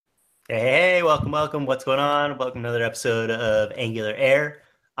Hey, welcome. What's going on? Welcome to another episode of Angular Air.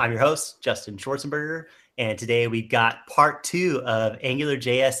 I'm your host, Justin Schwarzenberger, and today we've got part two of Angular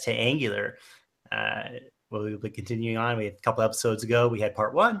JS to Angular. We'll be continuing on. We had a couple episodes ago, we had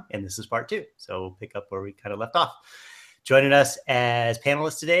part one, and this is part two. So we'll pick up where we kind of left off. Joining us as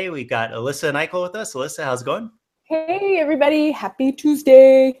panelists today, we've got Alyssa Nykel with us. Alyssa, how's it going? Hey, everybody. Happy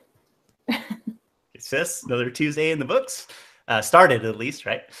Tuesday. It's this, another Tuesday in the books. Started at least,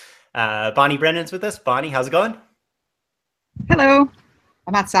 right? Bonnie Brennan's with us. Bonnie, how's it going? Hello.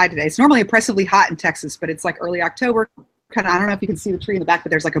 I'm outside today. It's normally oppressively hot in Texas, but it's like early October. I don't know if you can see the tree in the back,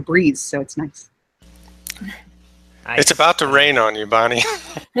 but there's like a breeze, so it's nice. It's about to rain on you, Bonnie.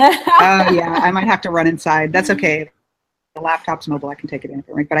 Yeah, I might have to run inside. That's okay. The laptop's mobile. I can take it in if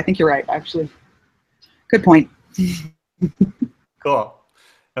it rains, but I think you're right, actually. Good point. Cool.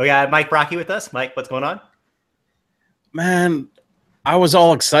 We got Mike Brocky with us. Mike, what's going on? Man, I was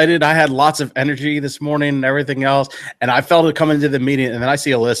all excited. I had lots of energy this morning and everything else, and I felt it coming into the meeting, and then I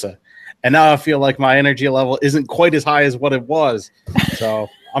see Alyssa. And now I feel like my energy level isn't quite as high as what it was. So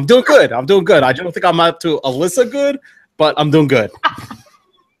I'm doing good. I don't think I'm up to Alyssa good, but I'm doing good.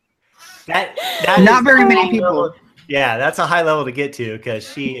 That Not very many people. Level. Yeah, that's a high level to get to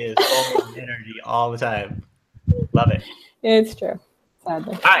because she is full of energy all the time. Love it. It's true.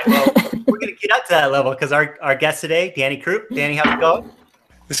 Sadly. All right, well, we're going to get up to that level because our guest today, Danny Krupp. Danny, how's it going?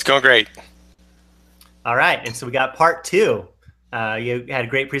 It's going great. All right, and so we got part two. You had a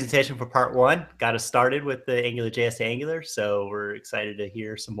great presentation for part one. Got us started with the Angular JS to Angular, so we're excited to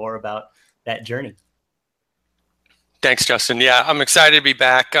hear some more about that journey. Thanks, Justin. Yeah, I'm excited to be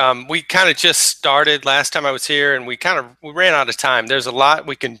back. We kind of just started last time I was here, and we ran out of time. There's a lot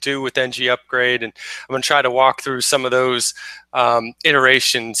we can do with NG Upgrade, and I'm going to try to walk through some of those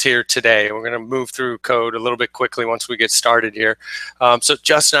iterations here today. We're going to move through code a little bit quickly once we get started here. So,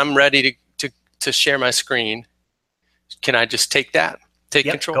 Justin, I'm ready to share my screen. Can I just take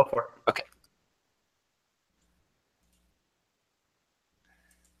control? Go for it. Okay.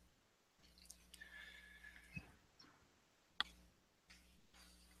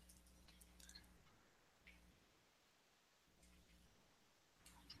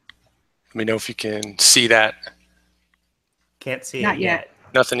 Let me know if you can see that. Can't see Not it yet.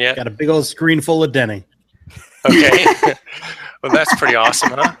 Nothing yet? Got a big old screen full of Denny. Okay. Well, that's pretty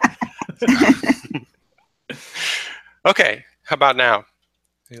awesome, huh? Okay. How about now?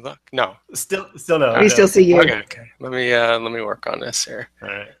 Hey, look. No. Still no. We still see you. Okay. Let me work on this here. All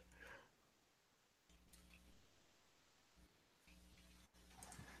right.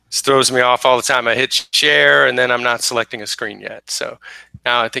 This throws me off all the time. I hit share, and then I'm not selecting a screen yet. So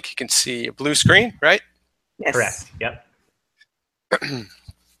now I think you can see a blue screen, right? Yes. Correct. Yep.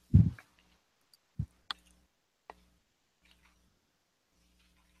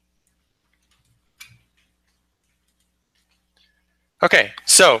 Okay,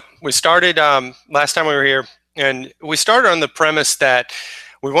 so we started last time we were here, and we started on the premise that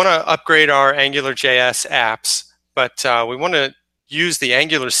we want to upgrade our AngularJS apps, but we want to use the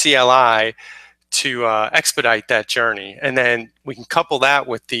Angular CLI to expedite that journey. And then we can couple that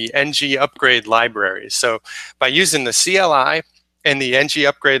with the NG upgrade library. So by using the CLI and the NG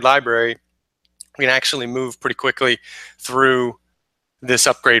upgrade library, we can actually move pretty quickly through this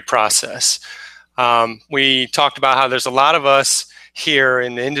upgrade process. We talked about how there's a lot of us here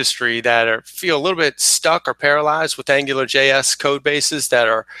in the industry that feel a little bit stuck or paralyzed with AngularJS code bases that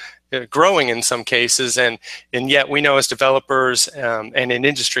are growing in some cases, and yet we know as developers and in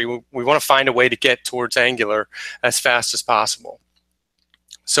industry, we want to find a way to get towards Angular as fast as possible.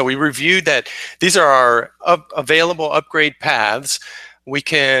 So we reviewed that these are our available upgrade paths. We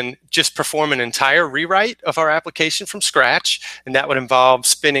can just perform an entire rewrite of our application from scratch, and that would involve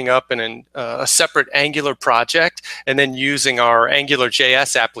spinning up a separate Angular project and then using our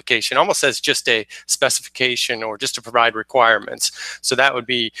AngularJS application almost as just a specification or just to provide requirements. So that would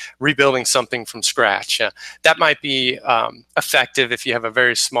be rebuilding something from scratch. That might be effective if you have a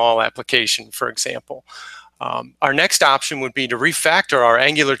very small application, for example. Our next option would be to refactor our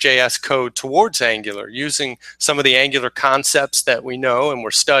AngularJS code towards Angular using some of the Angular concepts that we know and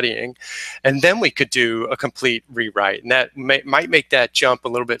we're studying. And then we could do a complete rewrite. And that might make that jump a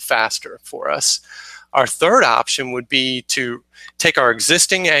little bit faster for us. Our third option would be to take our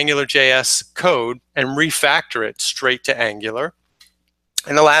existing AngularJS code and refactor it straight to Angular.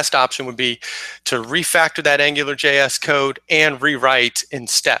 And the last option would be to refactor that AngularJS code and rewrite in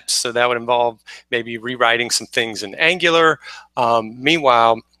steps. So that would involve maybe rewriting some things in Angular,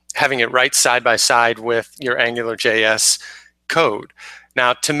 meanwhile having it right side by side with your AngularJS code.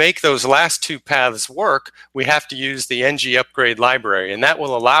 Now, to make those last two paths work, we have to use the ng upgrade library, and that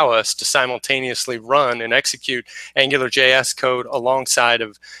will allow us to simultaneously run and execute AngularJS code alongside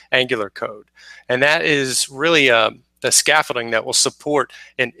of Angular code. And that is really the scaffolding that will support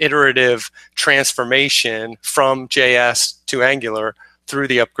an iterative transformation from JS to Angular through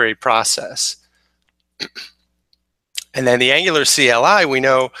the upgrade process. And then the Angular CLI, we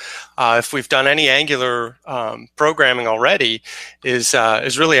know if we've done any Angular programming already, is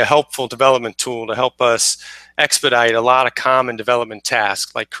really a helpful development tool to help us expedite a lot of common development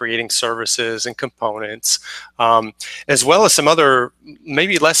tasks like creating services and components, as well as some other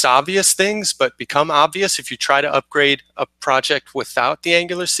maybe less obvious things, but become obvious if you try to upgrade a project without the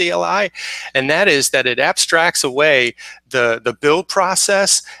Angular CLI. And that is that it abstracts away the build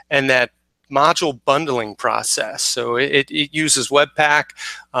process and that module bundling process. So it uses Webpack,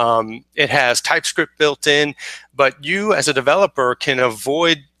 it has TypeScript built in, but you as a developer can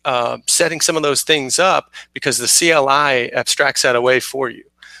avoid setting some of those things up because the CLI abstracts that away for you.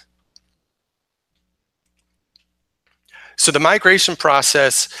 So the migration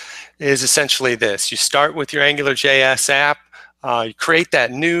process is essentially this. You start with your AngularJS app, you create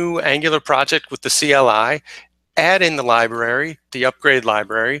that new Angular project with the CLI, add in the library, the upgrade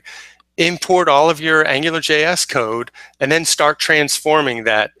library, import all of your AngularJS code, and then start transforming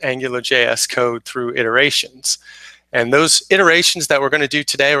that AngularJS code through iterations. And those iterations that we're going to do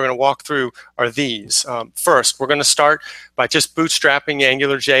today, we're going to walk through, are these. First, we're going to start by just bootstrapping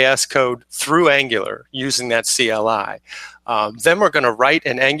AngularJS code through Angular using that CLI. Then we're going to write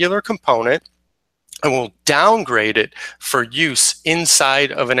an Angular component, and we'll downgrade it for use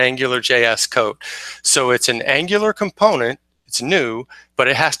inside of an AngularJS code. So it's an Angular component, it's new, but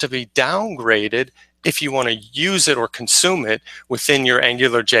it has to be downgraded if you want to use it or consume it within your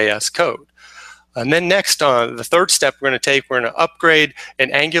AngularJS code. And then next, the third step we're going to take, we're going to upgrade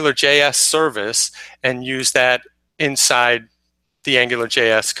an AngularJS service and use that inside the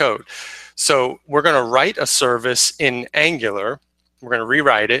AngularJS code. So we're going to write a service in Angular, we're going to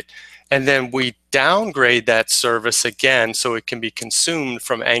rewrite it, and then we downgrade that service again so it can be consumed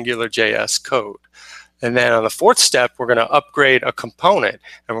from AngularJS code. And then on the fourth step, we're going to upgrade a component,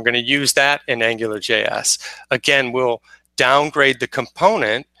 and we're going to use that in AngularJS. Again, we'll downgrade the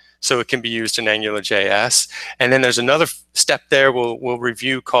component so it can be used in AngularJS. And then there's another step there we'll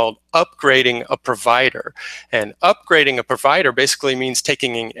review called upgrading a provider. And upgrading a provider basically means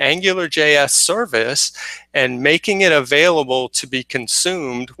taking an AngularJS service and making it available to be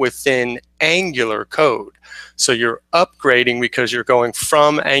consumed within Angular code. So you're upgrading because you're going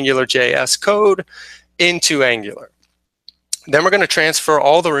from AngularJS code into Angular. Then we're going to transfer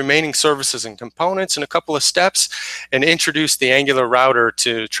all the remaining services and components in a couple of steps and introduce the Angular router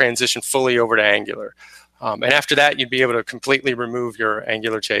to transition fully over to Angular. And after that, you'd be able to completely remove your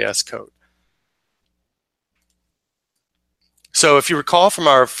AngularJS code. So if you recall from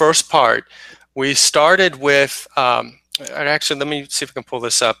our first part, we started with, actually, let me see if I can pull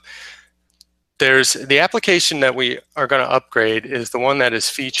this up. There's the application that we are going to upgrade is the one that is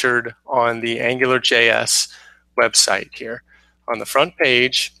featured on the AngularJS website here. On the front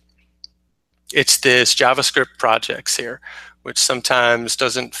page, it's this JavaScript projects here, which sometimes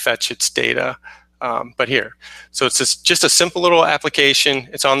doesn't fetch its data, but here. So it's just a simple little application.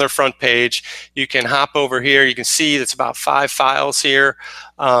 It's on their front page. You can hop over here. You can see it's about 5 files here.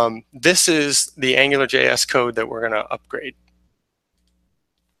 This is the AngularJS code that we're going to upgrade.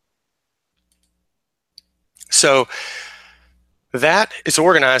 So that is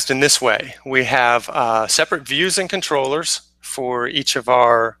organized in this way. We have separate views and controllers for each of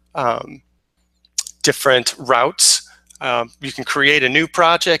our different routes. You can create a new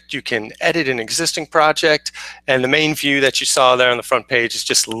project, you can edit an existing project, and the main view that you saw there on the front page is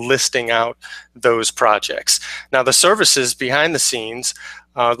just listing out those projects. Now the services behind the scenes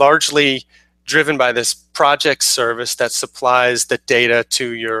are largely driven by this project service that supplies the data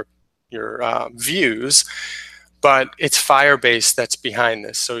to your views, but it's Firebase that's behind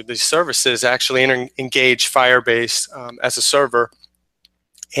this. So the services actually engage Firebase as a server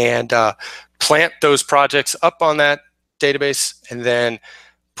and plant those projects up on that database and then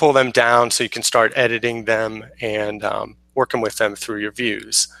pull them down so you can start editing them and working with them through your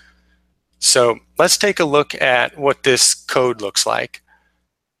views. So let's take a look at what this code looks like.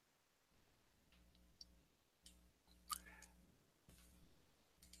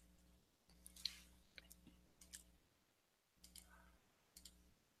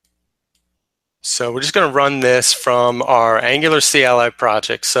 So we're just going to run this from our Angular CLI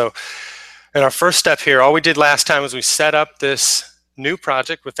project. So in our first step here, all we did last time was we set up this new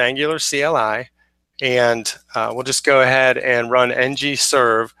project with Angular CLI, and we'll just go ahead and run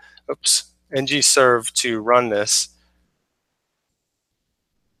ng-serve, ng-serve to run this.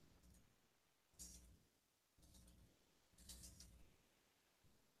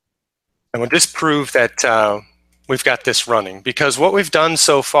 And we'll just prove that we've got this running, because what we've done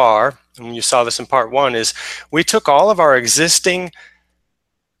so far, and you saw this in part 1, is we took all of our existing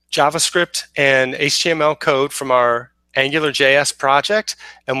JavaScript and HTML code from our AngularJS project,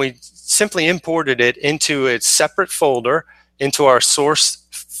 and we simply imported it into its separate folder, into our source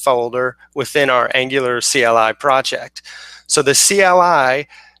folder within our Angular CLI project. So the CLI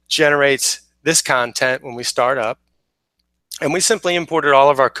generates this content when we start up, and we simply imported all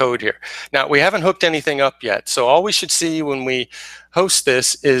of our code here. Now, we haven't hooked anything up yet, so all we should see when we host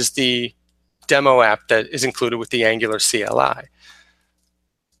this is the demo app that is included with the Angular CLI.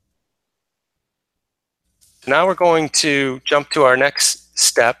 Now we're going to jump to our next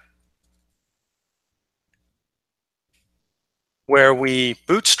step, where we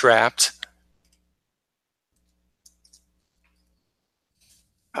bootstrapped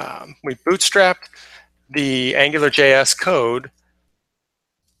the AngularJS code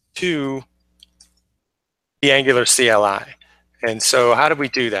to the Angular CLI. And so how did we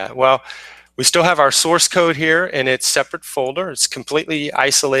do that? Well, we still have our source code here in its separate folder. It's completely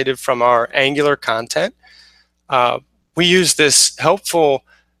isolated from our Angular content. We use this helpful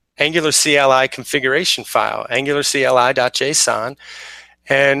Angular CLI configuration file, angularcli.json,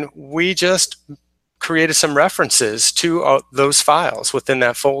 and we just created some references to those files within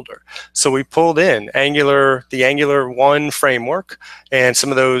that folder. So we pulled in the Angular 1 framework and some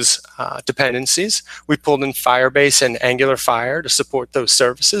of those dependencies. We pulled in Firebase and Angular Fire to support those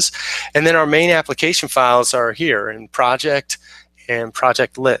services. And then our main application files are here in project and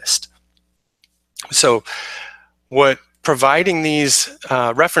project list. So what providing these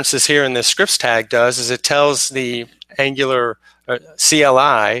references here in the scripts tag does is it tells the Angular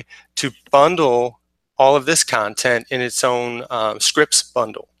CLI to bundle all of this content in its own scripts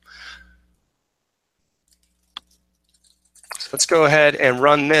bundle. So let's go ahead and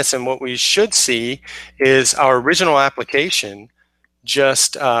run this, and what we should see is our original application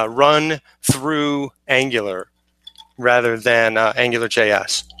just run through Angular rather than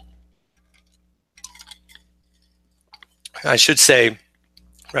AngularJS. I should say,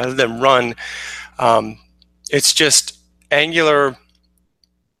 rather than run, it's just Angular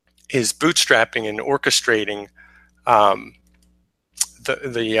is bootstrapping and orchestrating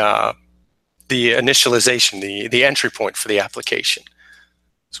the initialization, the entry point for the application.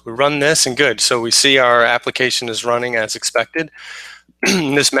 So we run this, and good. So we see our application is running as expected.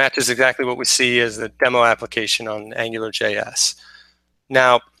 This matches exactly what we see as the demo application on AngularJS.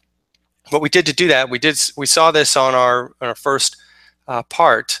 Now, what we did to do that, we saw this on our first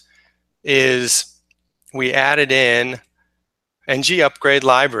part, is we added in ng upgrade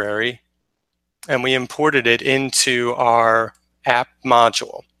library, and we imported it into our app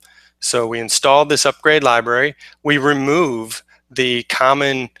module. So we installed this upgrade library. We remove the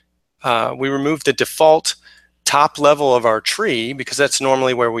default top level of our tree, because that's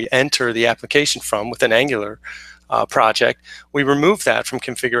normally where we enter the application from with an Angular project. We remove that from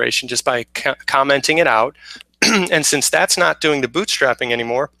configuration just by commenting it out. And since that's not doing the bootstrapping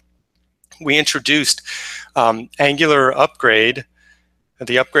anymore, we introduced Angular upgrade,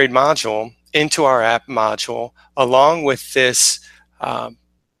 the upgrade module, into our app module, along with this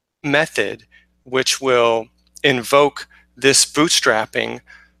method, which will invoke this bootstrapping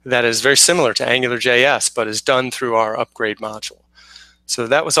that is very similar to AngularJS, but is done through our upgrade module. So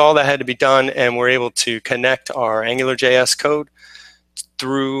that was all that had to be done, and we're able to connect our AngularJS code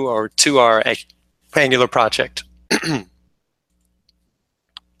through or to our Angular project.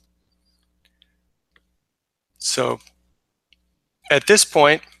 So at this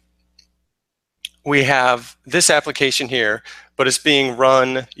point, we have this application here, but it's being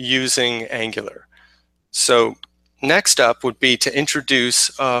run using Angular. So next up would be to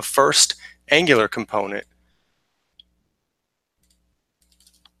introduce a first Angular component.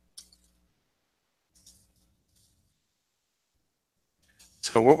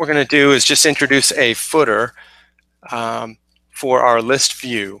 So what we're going to do is just introduce a footer for our list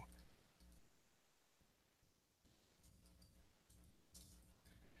view.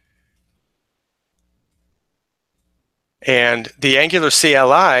 And the Angular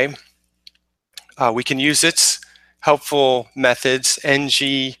CLI, we can use its helpful methods.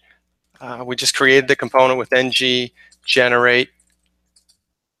 We just created the component with ng generate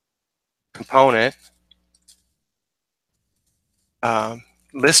component.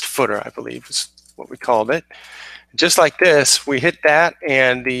 List footer, I believe, is what we called it. Just like this, we hit that,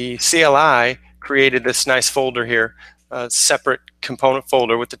 and the CLI created this nice folder here, a separate component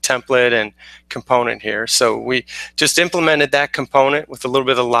folder with the template and component here. So we just implemented that component with a little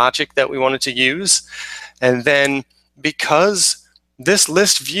bit of logic that we wanted to use. And then because this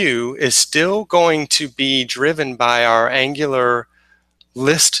list view is still going to be driven by our Angular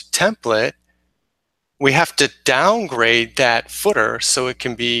list template, we have to downgrade that footer so it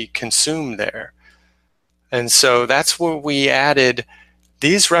can be consumed there. And so that's where we added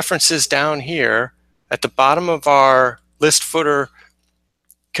these references down here at the bottom of our list footer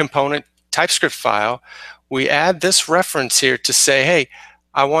component TypeScript file. We add this reference here to say, hey,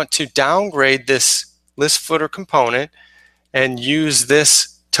 I want to downgrade this list footer component and use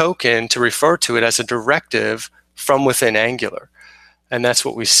this token to refer to it as a directive from within Angular. And that's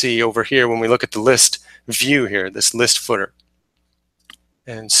what we see over here when we look at the list view here, this list footer.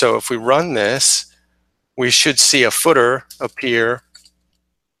 And so if we run this, we should see a footer appear.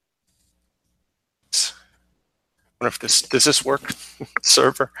 I wonder if does this work,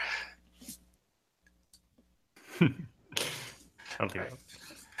 server? I don't think so.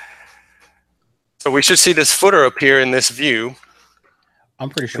 So we should see this footer appear in this view. I'm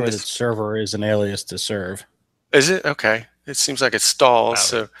pretty sure that server is an alias to serve. Is it? Okay. It seems like it stalls.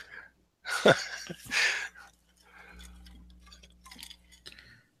 So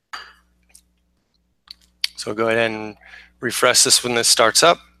so go ahead and refresh this when this starts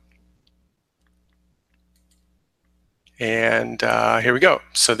up. And here we go.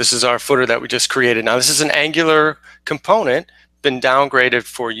 So this is our footer that we just created. Now this is an Angular component, been downgraded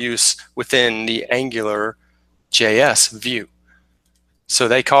for use within the Angular JS view. So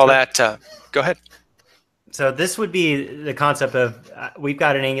they call that, go ahead. So this would be the concept of we've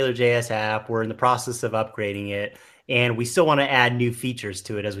got an Angular JS app. We're in the process of upgrading it, and we still want to add new features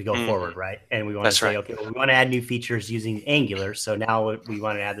to it as we go forward, right? And we want to say, okay, well, we want to add new features using Angular. So now we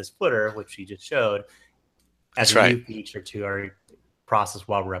want to add this footer, which we just showed, as a new feature to our process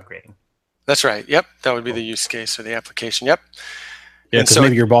while we're upgrading. That's right. Yep. That would be the use case or the application. Yep. Yeah, because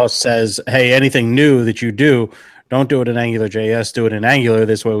maybe your boss says, hey, anything new that you do, don't do it in Angular JS, do it in Angular.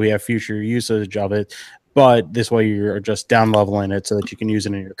 This way we have future usage of it. But this way you're just down leveling it so that you can use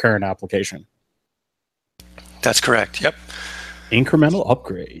it in your current application. That's correct. Yep. Incremental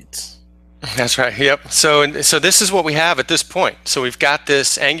upgrades. That's right. Yep. So this is what we have at this point. So we've got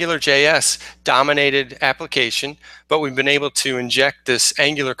this Angular JS dominated application, but we've been able to inject this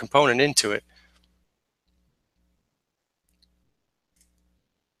Angular component into it.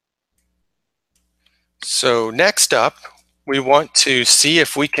 So next up, we want to see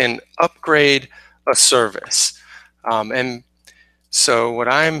if we can upgrade a service. And so what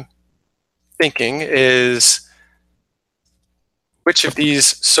I'm thinking is, which of these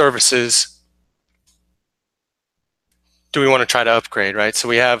services do we want to try to upgrade, right? So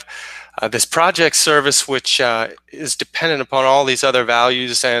we have this project service, which is dependent upon all these other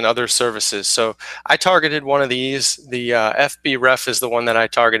values and other services. So I targeted one of these. The FBref is the one that I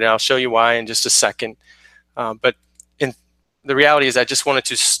targeted. I'll show you why in just a second. But the reality is I just wanted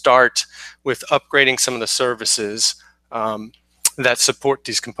to start with upgrading some of the services that support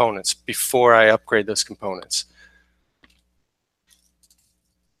these components before I upgrade those components.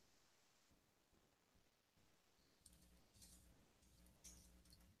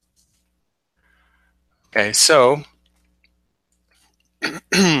 Okay, so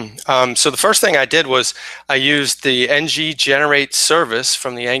so the first thing I did was I used the ng generate service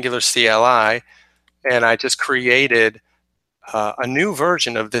from the Angular CLI, and I just created a new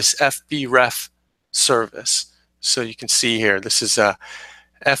version of this FBref service. So you can see here, this is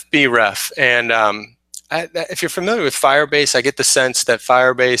FBref, and if you're familiar with Firebase, I get the sense that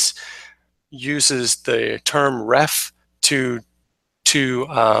Firebase uses the term ref to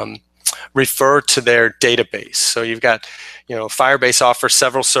refer to their database. So you've got, Firebase offers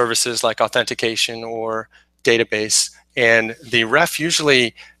several services like authentication or database, and the ref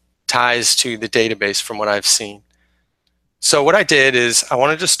usually ties to the database from what I've seen. So what I did is I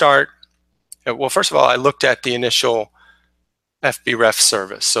wanted to start, well, first of all, I looked at the initial FBref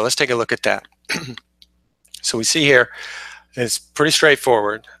service. So let's take a look at that. So we see here, it's pretty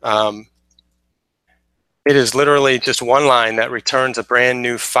straightforward. It is literally just one line that returns a brand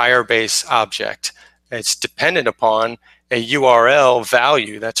new Firebase object. It's dependent upon a URL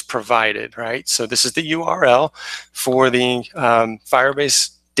value that's provided, right? So this is the URL for the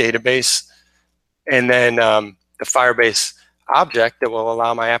Firebase database, and then the Firebase object that will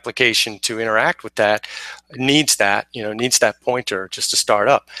allow my application to interact with that needs that pointer just to start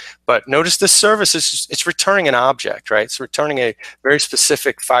up. But notice this service it's returning an object, right? It's returning a very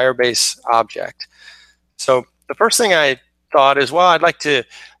specific Firebase object. So the first thing I thought is, well, I'd like to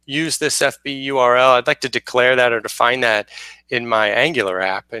use this FB URL, I'd like to declare that or define that in my Angular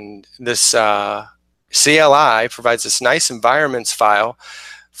app. And this CLI provides this nice environments file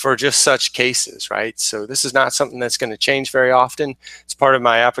for just such cases, right? So this is not something that's going to change very often. It's part of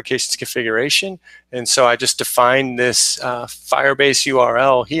my application's configuration. And so I just define this Firebase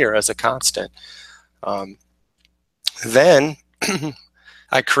URL here as a constant. Then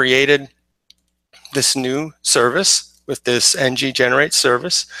I created this new service with this ng generate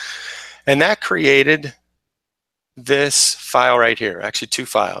service, and that created this file right here, actually two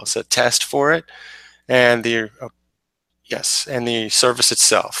files, a test for it and the and the service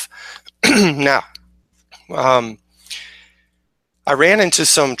itself. Now, I ran into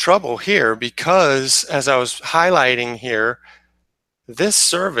some trouble here because, as I was highlighting here, this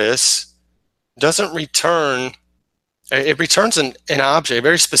service doesn't return, it returns an object, a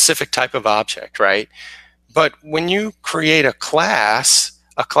very specific type of object, right? But when you create a class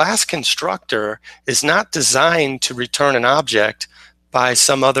constructor is not designed to return an object by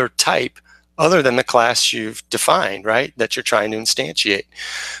some other type other than the class you've defined, right, that you're trying to instantiate.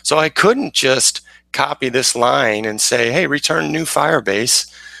 So I couldn't just copy this line and say, hey, return new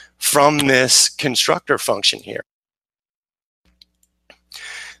Firebase from this constructor function here.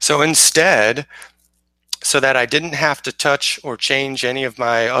 So instead, so that I didn't have to touch or change any of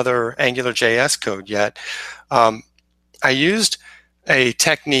my other AngularJS code yet, I used a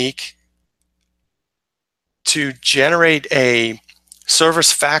technique to generate a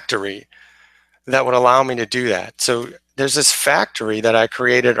service factory that would allow me to do that. So there's this factory that I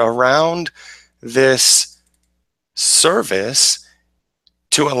created around this service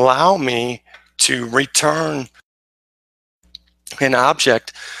to allow me to return an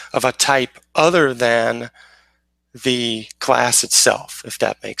object of a type other than the class itself, if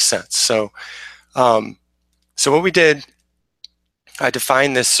that makes sense. So, so what we did, I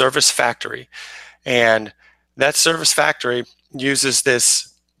defined this service factory, and that service factory uses this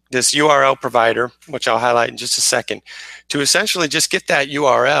URL provider, which I'll highlight in just a second, to essentially just get that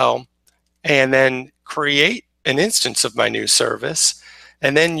URL and then create an instance of my new service,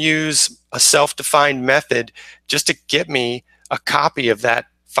 and then use a self-defined method just to get me a copy of that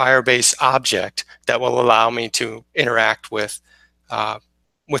Firebase object that will allow me to interact with the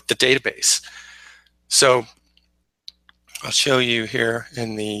database. So I'll show you here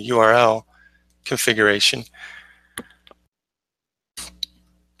in the URL configuration.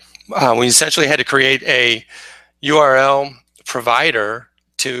 We essentially had to create a URL provider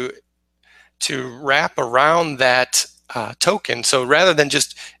to wrap around that token. So rather than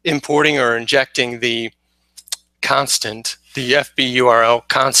just importing or injecting the constant, the FB URL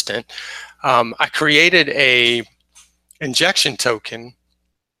constant, I created a injection token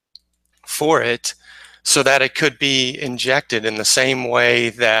for it so that it could be injected in the same way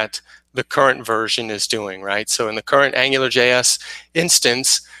that the current version is doing, right? So in the current AngularJS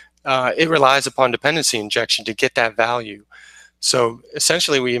instance, it relies upon dependency injection to get that value. So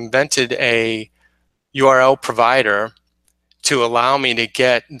essentially we invented a URL provider to allow me to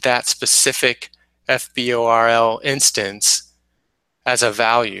get that specific FBORL instance as a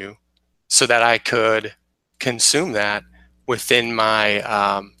value so that I could consume that within my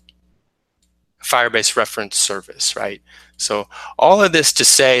Firebase reference service, right? So all of this to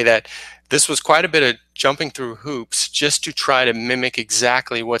say that this was quite a bit of jumping through hoops just to try to mimic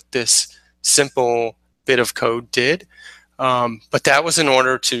exactly what this simple bit of code did. But that was in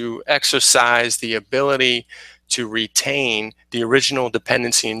order to exercise the ability to retain the original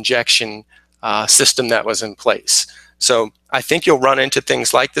dependency injection system that was in place. So I think you'll run into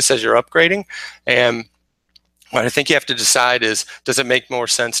things like this as you're upgrading. And what I think you have to decide is, does it make more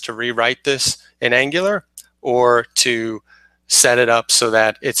sense to rewrite this in Angular or to set it up so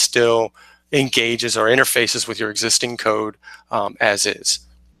that it still engages or interfaces with your existing code as is?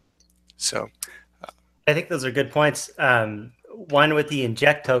 So I think those are good points. One with the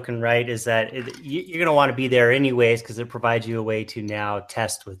inject token, right, is that you're going to want to be there anyways because it provides you a way to now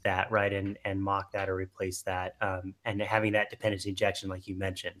test with that, right, and mock that or replace that, and having that dependency injection like you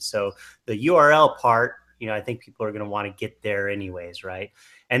mentioned. So the URL part, I think people are going to want to get there anyways, right?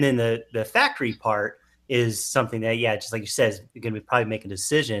 And then the factory part is something that, just like you said, you're going to probably make a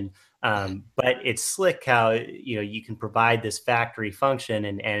decision. But it's slick how you can provide this factory function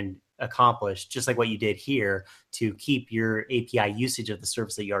and accomplish just like what you did here to keep your API usage of the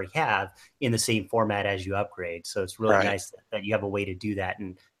service that you already have in the same format as you upgrade. So it's really nice that you have a way to do that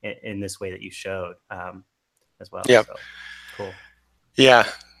in this way that you showed as well. Yeah. So, cool. Yeah.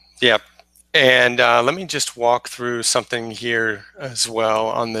 Yeah. And let me just walk through something here as well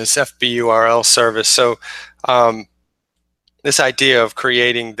on this FBURL service. So this idea of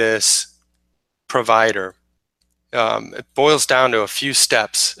creating this provider, it boils down to a few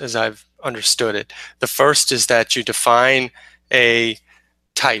steps as I've understood it. The first is that you define a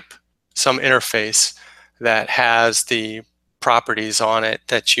type, some interface that has the properties on it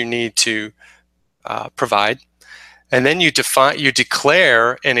that you need to provide. And then you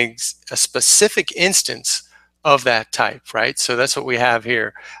declare a specific instance of that type, right? So that's what we have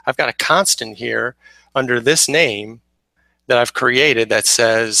here. I've got a constant here under this name that I've created that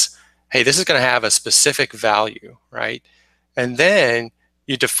says, hey, this is going to have a specific value, right? And then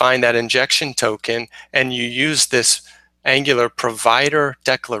you define that injection token and you use this Angular provider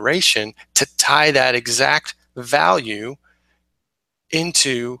declaration to tie that exact value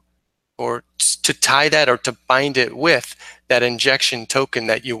into, or to tie that or to bind it with that injection token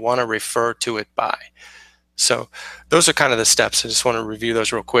that you want to refer to it by. So those are kind of the steps. I just want to review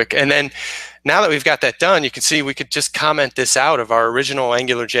those real quick. And then now that we've got that done, you can see we could just comment this out of our original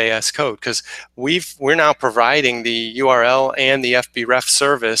AngularJS code, because we're now providing the URL and the FBref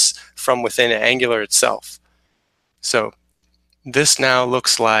service from within Angular itself. So this now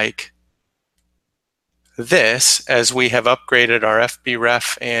looks like this as we have upgraded our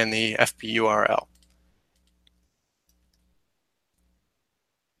FBref and the FBURL.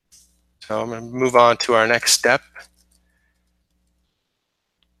 So I'm going to move on to our next step.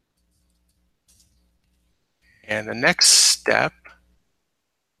 And the next step,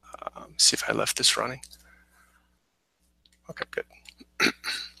 see if I left this running. Okay, good.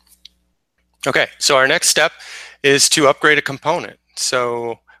 Okay, so our next step is to upgrade a component.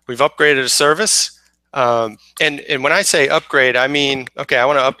 So we've upgraded a service. And when I say upgrade, I mean, okay, I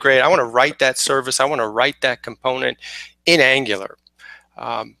want to upgrade, I want to write that service, I want to write that component in Angular,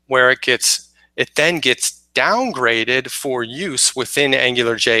 where it then gets downgraded for use within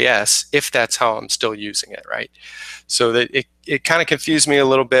AngularJS, if that's how I'm still using it, right? So that it kind of confused me a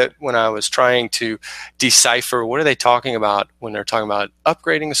little bit when I was trying to decipher what are they talking about when they're talking about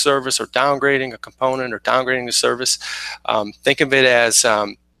upgrading a service or downgrading a component or downgrading the service. Think of it as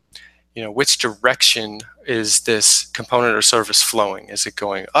which direction is this component or service flowing? Is it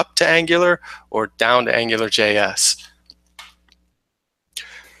going up to Angular or down to AngularJS?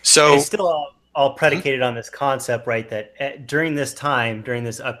 So it's still all predicated on this concept, right? That during this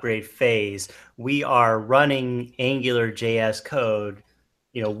upgrade phase, we are running AngularJS code,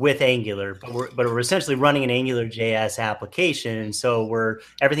 with Angular, but we're essentially running an AngularJS application, and so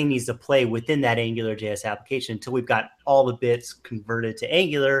everything needs to play within that AngularJS application until we've got all the bits converted to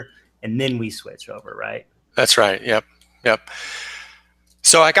Angular, and then we switch over, right? That's right. Yep.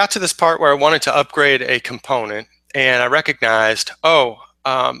 So I got to this part where I wanted to upgrade a component, and I recognized,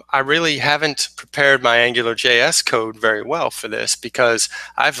 I really haven't prepared my AngularJS code very well for this, because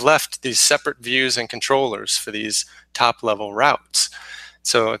I've left these separate views and controllers for these top-level routes.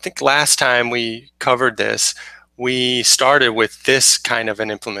 So I think last time we covered this, we started with this kind of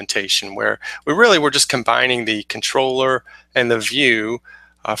an implementation where we really were just combining the controller and the view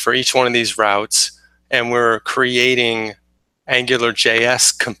for each one of these routes, and we're creating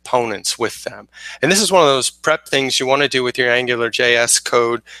AngularJS components with them. And this is one of those prep things you want to do with your AngularJS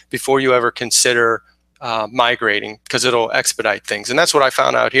code before you ever consider migrating, because it'll expedite things. And that's what I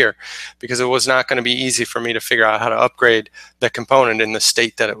found out here, because it was not going to be easy for me to figure out how to upgrade the component in the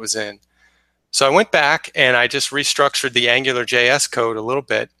state that it was in. So I went back and I just restructured the AngularJS code a little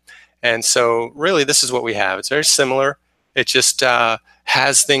bit. And so really this is what we have. It's very similar. It just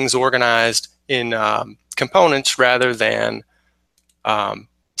has things organized in components rather than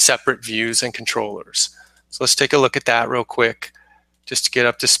separate views and controllers. So let's take a look at that real quick just to get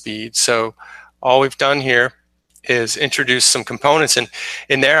up to speed. So all we've done here is introduce some components, and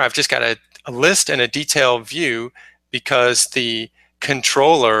in there I've just got a list and a detailed view, because the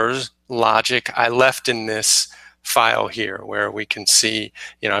controllers logic I left in this file here, where we can see,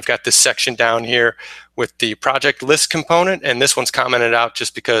 I've got this section down here with the project list component, and this one's commented out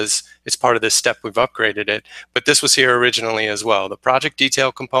just because it's part of this step we've upgraded it, but this was here originally as well. The project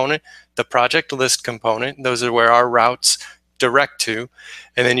detail component, the project list component, those are where our routes direct to,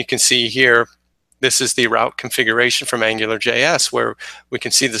 and then you can see here, this is the route configuration from AngularJS, where we can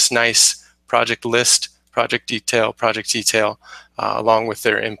see this nice project list, project detail, along with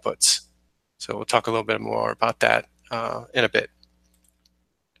their inputs. So we'll talk a little bit more about that in a bit.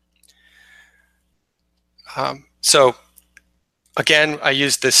 So again, I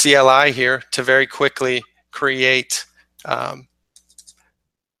used the CLI here to very quickly create a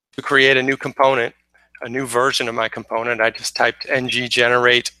new component, a new version of my component. I just typed ng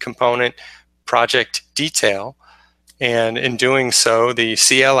generate component project detail, and in doing so, the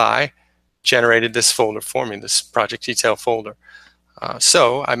CLI generated this folder for me, this project detail folder.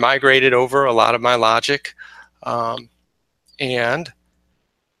 So I migrated over a lot of my logic, and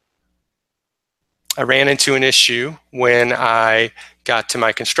I ran into an issue when I got to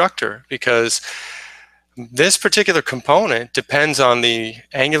my constructor, because this particular component depends on the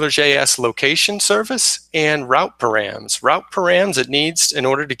AngularJS location service and route params. Route params it needs in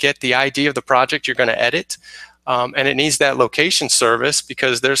order to get the ID of the project you're going to edit, and it needs that location service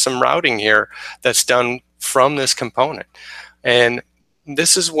because there's some routing here that's done from this component. And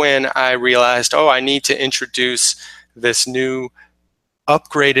this is when I realized, oh, I need to introduce this new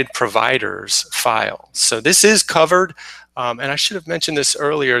upgraded providers file. So this is covered, and I should have mentioned this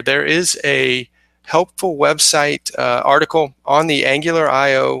earlier. There is a helpful website article on the Angular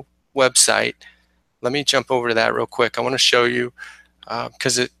IO website. Let me jump over to that real quick. I want to show you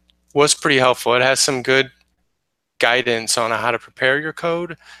because it was pretty helpful. It has some good guidance on how to prepare your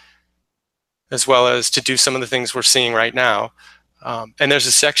code, as well as to do some of the things we're seeing right now. And there's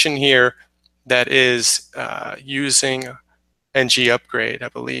a section here that is using NG Upgrade, I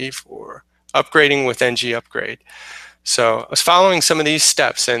believe, or upgrading with NG Upgrade. So I was following some of these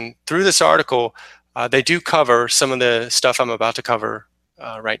steps, and through this article, they do cover some of the stuff I'm about to cover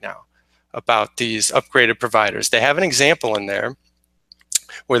right now about these upgraded providers. They have an example in there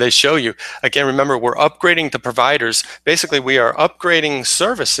where they show you, again, remember, we're upgrading the providers. Basically, we are upgrading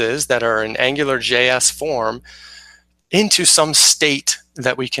services that are in AngularJS form into some state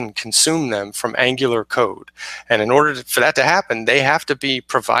that we can consume them from Angular code. And in order for that to happen, they have to be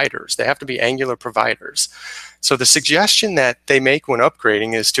providers. They have to be Angular providers. So the suggestion that they make when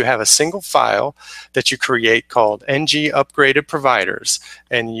upgrading is to have a single file that you create called ng upgraded providers,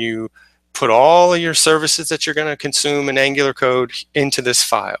 and you put all of your services that you're going to consume in Angular code into this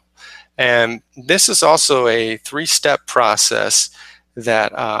file. And this is also a 3-step process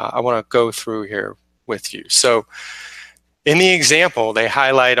that I want to go through here with you. So in the example they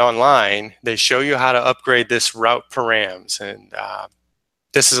highlight online, they show you how to upgrade this route params. And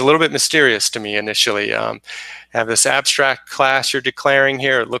this is a little bit mysterious to me initially. Have this abstract class you're declaring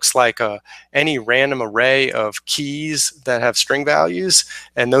here. It looks like any random array of keys that have string values,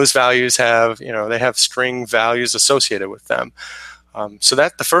 and those values have, they have string values associated with them. So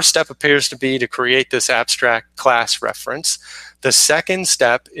that the first step appears to be to create this abstract class reference. The second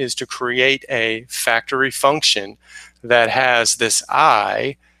step is to create a factory function that has this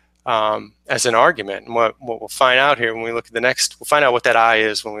I as an argument. And what we'll find out here when we look at the next, we'll find out what that I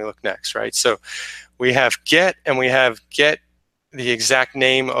is when we look next, right? So we have get, and we have get the exact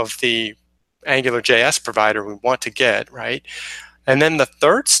name of the AngularJS provider we want to get, right? And then the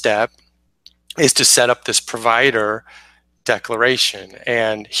third step is to set up this provider declaration.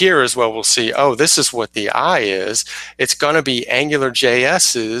 And here is where we'll see, oh, this is what the I is. It's going to be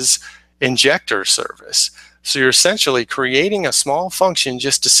AngularJS's injector service. So you're essentially creating a small function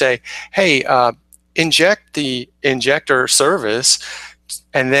just to say, hey, inject the injector service,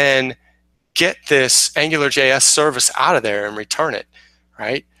 and then get this AngularJS service out of there and return it,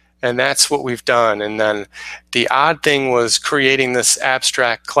 right? And that's what we've done. And then the odd thing was creating this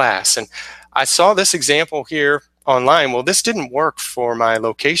abstract class. And I saw this example here online. Well, this didn't work for my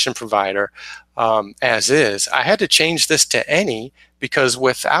location provider as is. I had to change this to any, because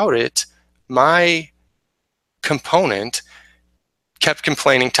without it, my component kept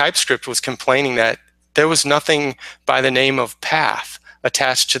complaining, TypeScript was complaining that there was nothing by the name of path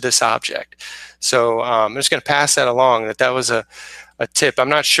attached to this object. So I'm just going to pass that along, that was a tip. I'm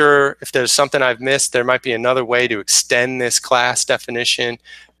not sure if there's something I've missed. There might be another way to extend this class definition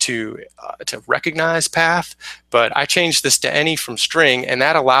to recognize path, but I changed this to any from string, and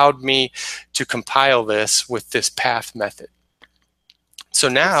that allowed me to compile this with this path method. So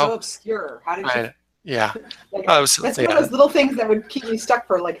now, so obscure. How did you? Yeah, that's one of those little things that would keep me stuck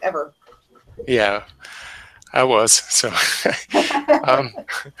for like ever. Yeah, I was. So,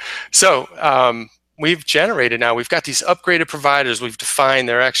 we've generated now. We've got these upgraded providers. We've defined.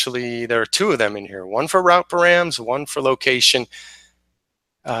 There are 2 of them in here. One for route params, one for location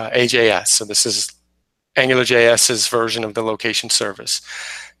AJS. So this is AngularJS's version of the location service.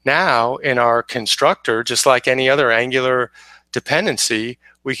 Now in our constructor, just like any other Angular dependency,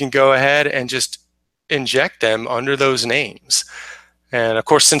 we can go ahead and just inject them under those names. And of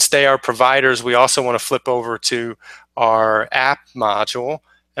course, since they are providers, we also want to flip over to our app module,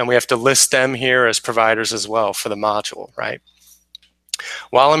 and we have to list them here as providers as well for the module, right?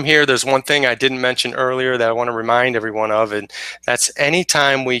 While I'm here, there's one thing I didn't mention earlier that I want to remind everyone of, and that's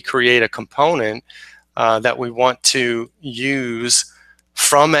anytime we create a component that we want to use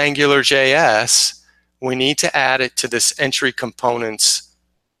from AngularJS, we need to add it to this entry components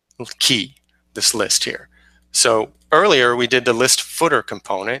key, this list here. So earlier we did the list footer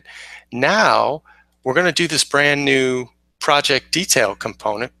component. Now we're going to do this brand new project detail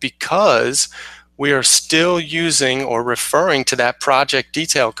component because we are still using or referring to that project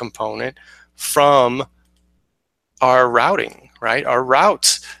detail component from our routing, right? Our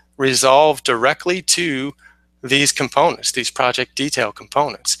routes resolve directly to these components, these project detail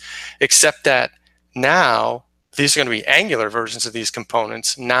components, except that now these are going to be Angular versions of these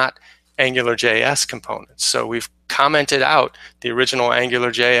components, not AngularJS components. So we've commented out the original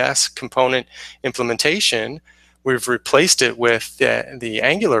AngularJS component implementation. We've replaced it with the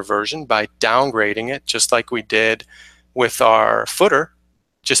Angular version by downgrading it, just like we did with our footer,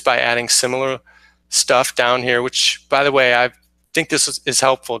 just by adding similar stuff down here, which, by the way, I think this is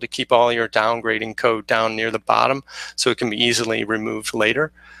helpful to keep all your downgrading code down near the bottom so it can be easily removed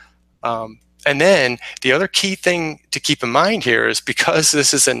later. And then the other key thing to keep in mind here is because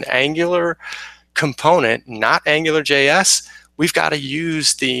this is an Angular component, not AngularJS, we've got to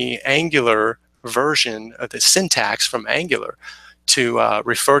use the Angular version of the syntax from Angular to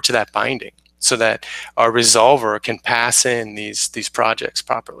refer to that binding so that our resolver can pass in these projects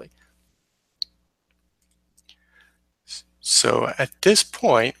properly. So at this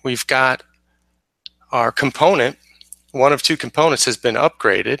point, we've got our component, one of two components has been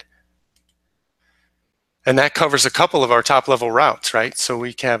upgraded. And that covers a couple of our top level routes, right? So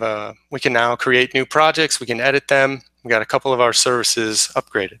we can now create new projects, we can edit them. We got a couple of our services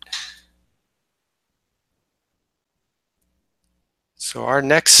upgraded. So our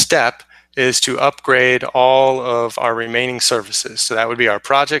next step is to upgrade all of our remaining services. So that would be our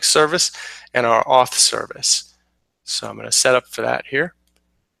project service and our auth service. So I'm going to set up for that here.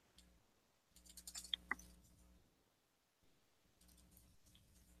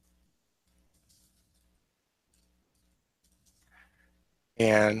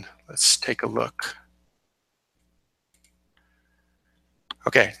 And let's take a look.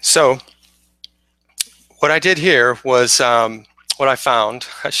 Okay, so what I did here was, what I found,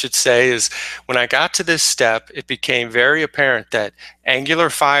 I should say, is when I got to this step, it became very apparent that Angular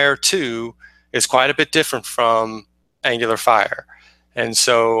Fire 2 is quite a bit different from Angular Fire. And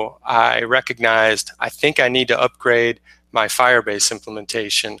so I recognized, I think I need to upgrade my Firebase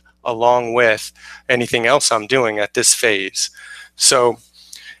implementation along with anything else I'm doing at this phase. So,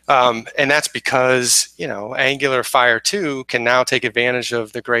 and that's because, you know, Angular Fire 2 can now take advantage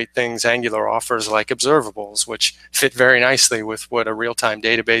of the great things Angular offers, like observables, which fit very nicely with what a real-time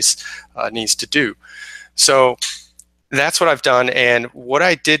database needs to do. So that's what I've done. And what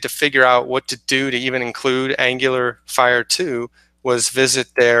I did to figure out what to do to even include Angular Fire 2 was visit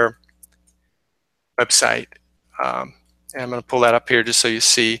their website. And I'm going to pull that up here just so you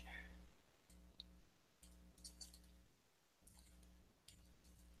see.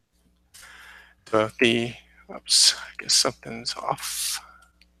 Oops, I guess something's off.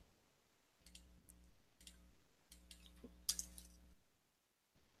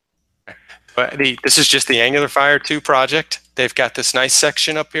 But this is just the Angular Fire 2 project. They've got this nice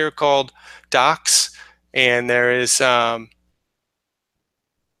section up here called Docs, and there is, thought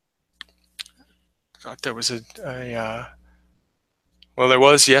there was well, there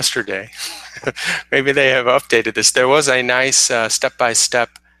was yesterday. Maybe they have updated this. There was a nice step-by-step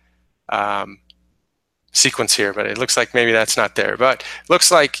sequence here, but it looks like maybe that's not there. But it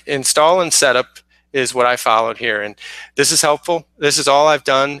looks like install and setup is what I followed here, and this is helpful. This is all I've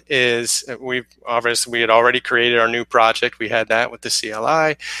done. Is we had already created our new project. We had that with the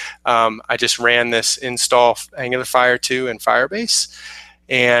CLI. I just ran this install Angular Fire 2 and Firebase,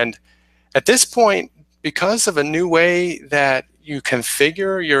 and at this point, because of a new way that you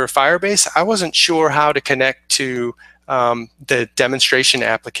configure your Firebase, I wasn't sure how to connect to the demonstration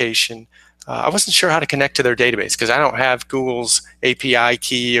application. I wasn't sure how to connect to their database because I don't have Google's API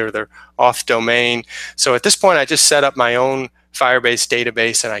key or their auth domain. So at this point, I just set up my own Firebase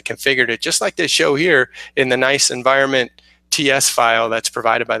database and I configured it just like they show here in the nice environment TS file that's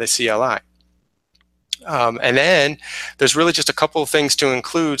provided by the CLI. And then there's really just a couple of things to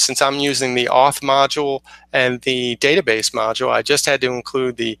include. Since I'm using the auth module and the database module, I just had to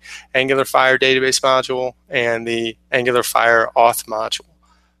include the Angular Fire database module and the Angular Fire auth module.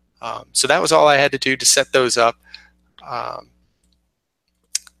 So that was all I had to do to set those up.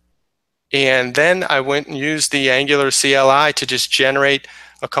 And then I went and used the Angular CLI to just generate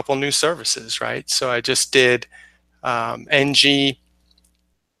a couple new services, right? So I just did ng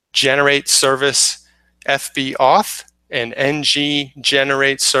generate service FB auth and ng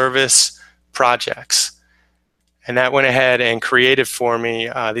generate service projects. And that went ahead and created for me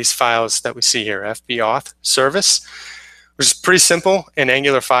these files that we see here, FB auth service, which is pretty simple in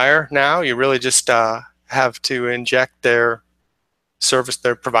Angular Fire now. You really just have to inject their service,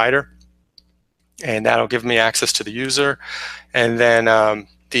 their provider, and that'll give me access to the user. And then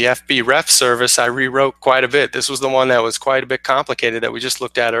the FB ref service, I rewrote quite a bit. This was the one that was quite a bit complicated that we just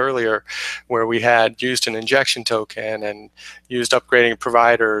looked at earlier, where we had used an injection token and used upgrading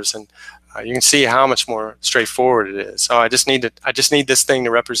providers, and you can see how much more straightforward it is. So I just need this thing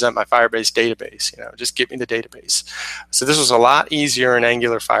to represent my Firebase database. Just give me the database. So this was a lot easier in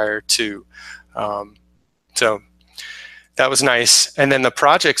Angular Fire 2. So that was nice. And then the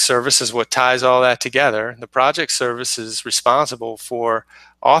project service is what ties all that together. The project service is responsible for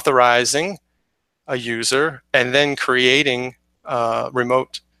authorizing a user and then creating a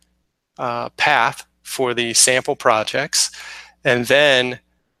remote path for the sample projects, and then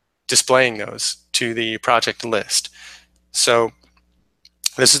displaying those to the project list. So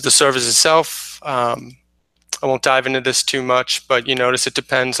this is the service itself. I won't dive into this too much, but you notice it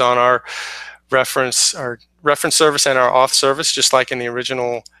depends on our reference service and our auth service, just like in the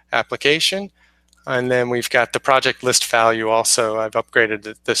original application. And then we've got the project list value also. I've upgraded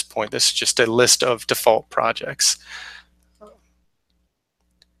at this point. This is just a list of default projects.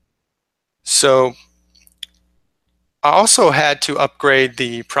 So I also had to upgrade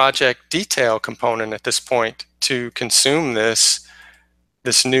the project detail component at this point to consume this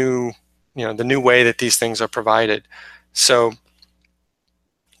new, the new way that these things are provided. So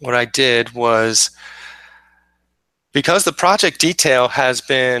what I did was, because the project detail has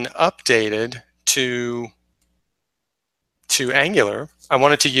been updated to Angular, I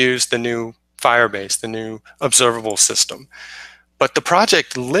wanted to use the new Firebase, the new observable system. But the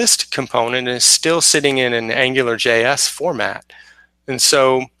project list component is still sitting in an AngularJS format. And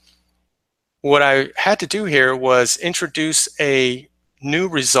so what I had to do here was introduce a new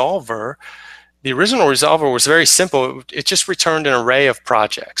resolver. The original resolver was very simple. It just returned an array of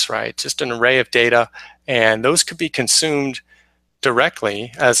projects, right? Just an array of data, and those could be consumed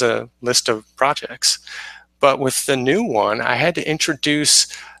directly as a list of projects. But with the new one, I had to introduce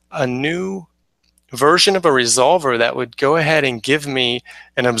a new version of a resolver that would go ahead and give me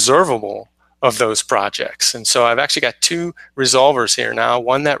an observable of those projects. And so I've actually got two resolvers here now,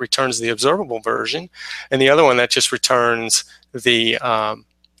 one that returns the observable version, and the other one that just returns the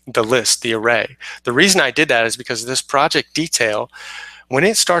list, the array. The reason I did that is because this project detail, when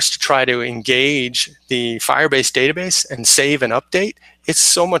it starts to try to engage the Firebase database and save and update, it's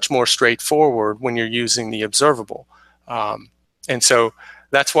so much more straightforward when you're using the observable. And so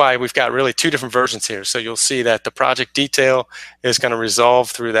that's why we've got really two different versions here. So you'll see that the project detail is going to resolve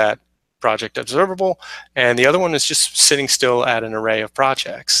through that project observable, and the other one is just sitting still at an array of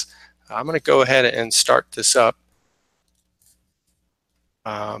projects. I'm going to go ahead and start this up.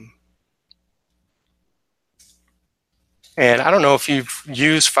 And I don't know if you've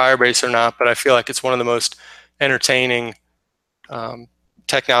used Firebase or not, but I feel like it's one of the most entertaining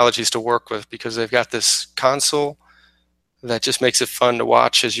technologies to work with, because they've got this console that just makes it fun to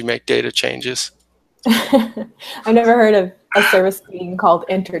watch as you make data changes. I've never heard of a service being called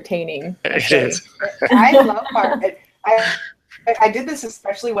entertaining. It is. I love Firebase. I did this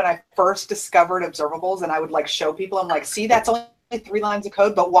especially when I first discovered observables, and I would show people, I'm like, see, that's only 3 lines of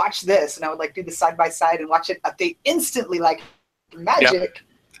code, but watch this. And I would do the side by side and watch it update instantly like magic. Yep.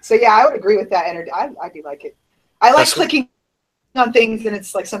 So yeah, I would agree with that. I do like it. I like clicking on things, and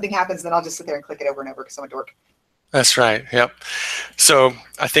it's something happens, then I'll just sit there and click it over and over because I'm a dork. That's right. Yep. So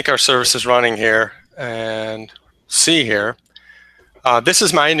I think our service is running here, and see here. This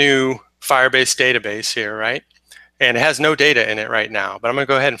is my new Firebase database here, right? And it has no data in it right now, but I'm going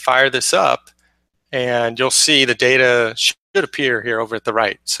to go ahead and fire this up, and you'll see the data should appear here over at the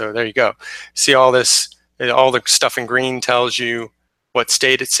right. So there you go. See all this, all the stuff in green tells you what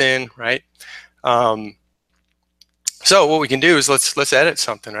state it's in, right? So what we can do is let's edit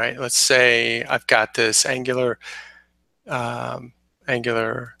something, right? Let's say I've got this Angular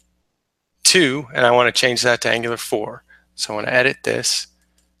 2, and I want to change that to Angular 4. So I want to edit this.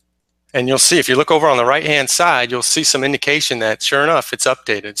 And you'll see, if you look over on the right-hand side, you'll see some indication that, sure enough, it's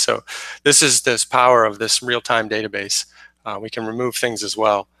updated. So this is this power of this real-time database. We can remove things as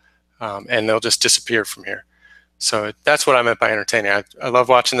well, and they'll just disappear from here. So that's what I meant by entertaining. I love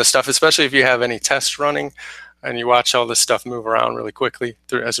watching this stuff, especially if you have any tests running, and you watch all this stuff move around really quickly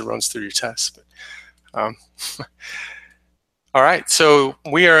as it runs through your tests. But, all right, so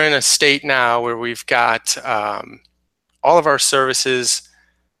we are in a state now where we've got all of our services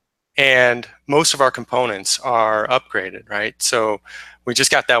and most of our components are upgraded, right? So we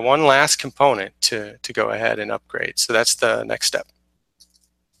just got that one last component to go ahead and upgrade. So that's the next step.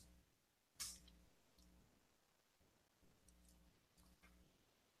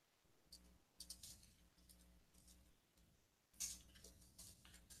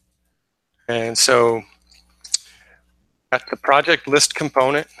 And so got the project list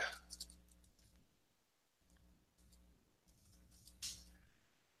component.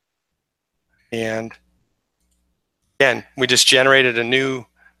 And again, we just generated a new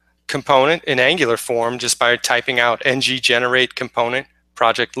component in Angular form just by typing out ng generate component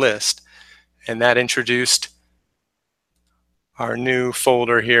project list. And that introduced our new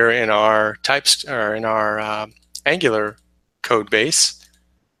folder here in our types, or in our Angular code base.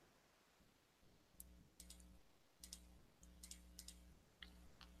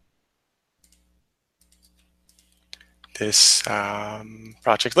 This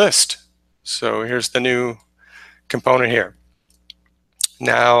project list. So here's the new component here.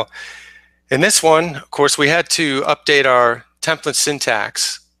 Now, in this one, of course, we had to update our template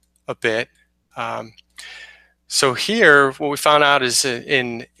syntax a bit. So here, what we found out is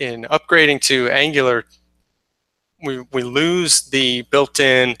in upgrading to Angular, we lose the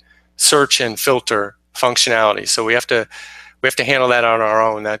built-in search and filter functionality. So we have to handle that on our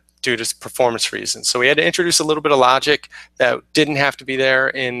own, that due to performance reasons. So we had to introduce a little bit of logic that didn't have to be there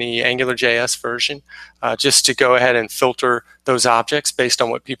in the AngularJS version, just to go ahead and filter those objects based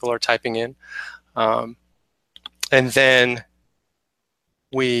on what people are typing in. And then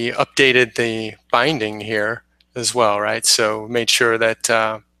we updated the binding here as well, right? So made sure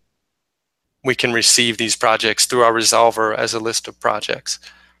that we can receive these projects through our resolver as a list of projects.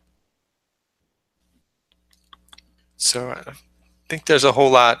 So I think there's a whole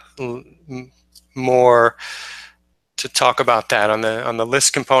lot more to talk about that. On the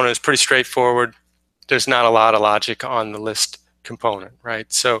list component, it's pretty straightforward. There's not a lot of logic on the list component,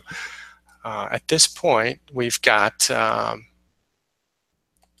 right? So at this point, we've got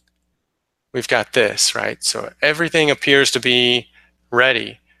this, right? So everything appears to be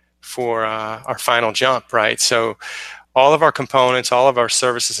ready for our final jump, right? So all of our components, all of our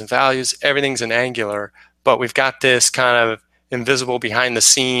services and values, everything's in Angular, but we've got this kind of invisible behind the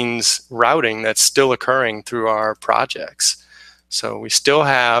scenes routing that's still occurring through our projects. So we still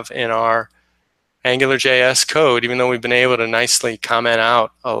have in our AngularJS code, even though we've been able to nicely comment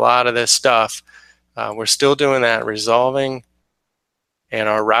out a lot of this stuff, we're still doing that resolving and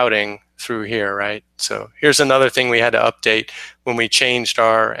our routing through here, right? So here's another thing we had to update when we changed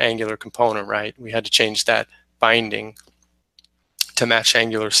our Angular component, right? We had to change that binding to match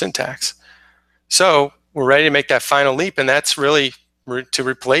Angular syntax. So we're ready to make that final leap, and that's really to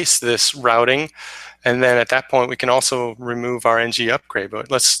replace this routing. And then at that point, we can also remove our ng upgrade. But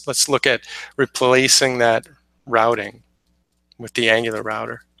let's look at replacing that routing with the Angular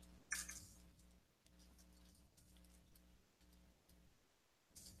router.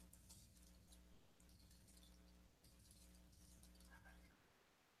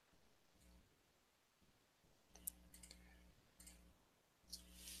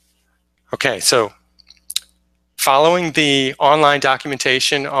 Okay, so following the online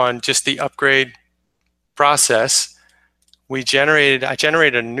documentation on just the upgrade process, I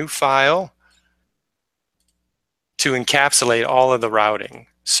generated a new file to encapsulate all of the routing.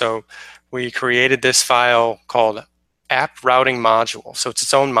 So we created this file called app routing module. So it's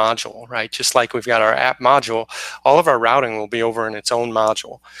its own module, right? Just like we've got our app module, all of our routing will be over in its own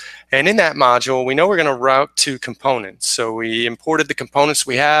module. And in that module, we know we're going to route to components. So we imported the components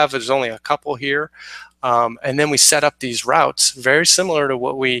we have. There's only a couple here. And then we set up these routes very similar to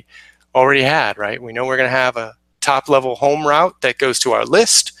what we already had, right? We know we're going to have a top level home route that goes to our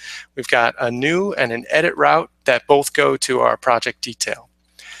list. We've got a new and an edit route that both go to our project detail.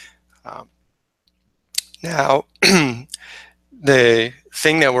 Now, the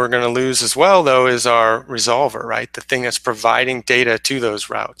thing that we're going to lose as well, though, is our resolver, right? The thing that's providing data to those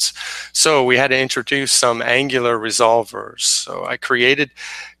routes. So we had to introduce some Angular resolvers. So I created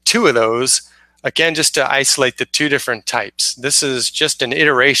 2 of those, again, just to isolate the 2 different types. This is just an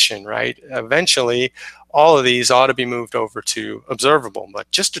iteration, right? Eventually, all of these ought to be moved over to observable.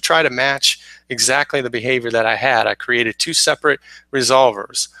 But just to try to match exactly the behavior that I had, I created 2 separate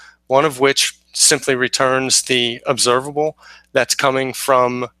resolvers, one of which simply returns the observable that's coming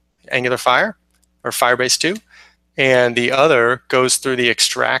from Angular Fire or Firebase 2, and the other goes through the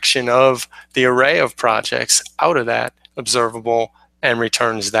extraction of the array of projects out of that observable and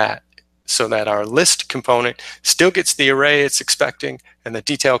returns that, so that our list component still gets the array it's expecting and the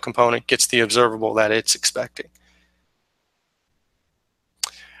detail component gets the observable that it's expecting.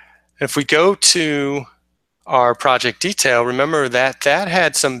 If we go to our project detail, remember that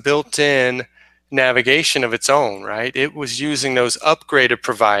had some built-in navigation of its own, right? It was using those upgraded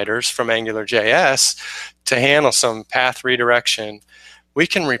providers from AngularJS to handle some path redirection. We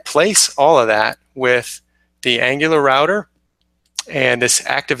can replace all of that with the Angular router and this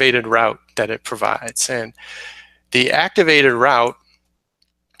activated route that it provides. And the activated route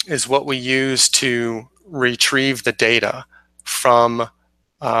is what we use to retrieve the data from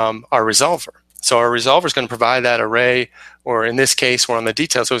our resolver. So our resolver is going to provide that array, or in this case, we're on the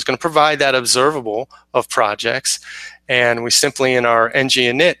details, so it's going to provide that observable of projects. And we simply, in our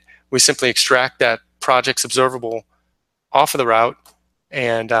ng-init, we simply extract that project's observable off of the route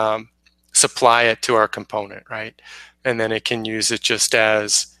and supply it to our component, right? And then it can use it just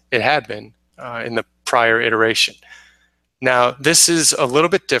as it had been in the prior iteration. Now, this is a little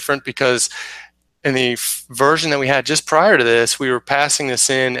bit different because in the version that we had just prior to this, we were passing this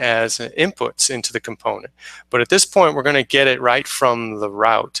in as inputs into the component. But at this point, we're going to get it right from the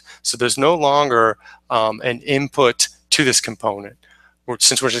route. So there's no longer an input to this component,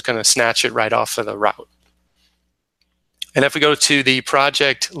 since we're just going to snatch it right off of the route. And if we go to the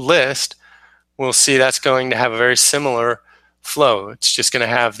project list, we'll see that's going to have a very similar flow. It's just going to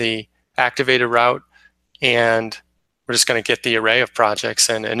have the activated route, and we're just going to get the array of projects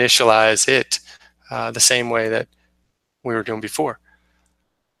and initialize it the same way that we were doing before.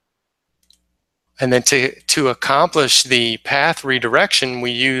 And then to accomplish the path redirection,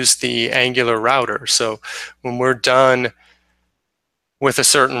 we use the Angular router. So when we're done with a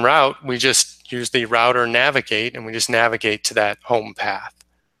certain route, we just use the router navigate, and we just navigate to that home path.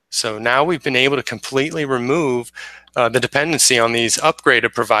 So now we've been able to completely remove the dependency on these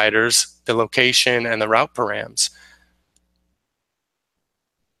upgraded providers, the location and the route params.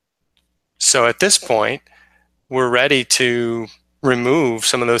 So at this point, we're ready to remove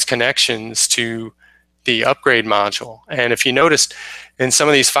some of those connections to the upgrade module. And if you noticed in some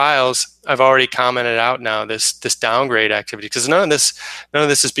of these files, I've already commented out now this downgrade activity, because none of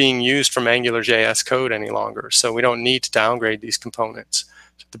this is being used from AngularJS code any longer. So we don't need to downgrade these components.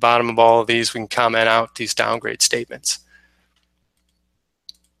 At the bottom of all of these, we can comment out these downgrade statements.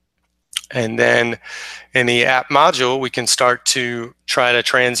 And then in the app module, we can start to try to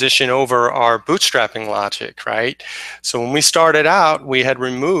transition over our bootstrapping logic, right? So when we started out, we had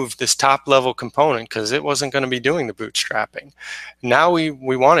removed this top level component because it wasn't going to be doing the bootstrapping. Now we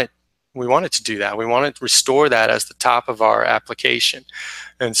want it to do that. We want to restore that as the top of our application.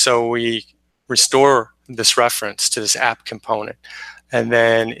 And so we restore this reference to this app component. And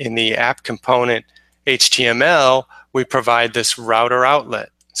then in the app component HTML, we provide this router outlet.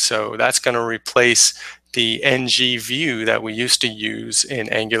 So that's going to replace the ng view that we used to use in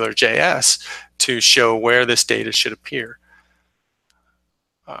AngularJS to show where this data should appear.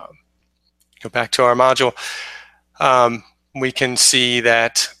 Go back to our module. We can see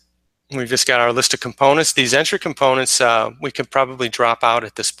that we've just got our list of components. These entry components, we could probably drop out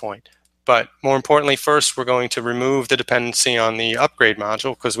at this point. But more importantly, first, we're going to remove the dependency on the upgrade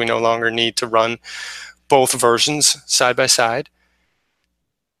module because we no longer need to run both versions side by side.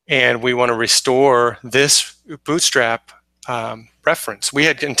 And we want to restore this bootstrap reference. We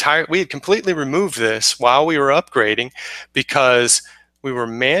had completely removed this while we were upgrading because we were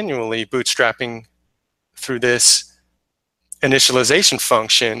manually bootstrapping through this initialization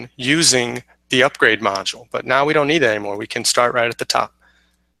function using the upgrade module. But now we don't need it anymore. We can start right at the top.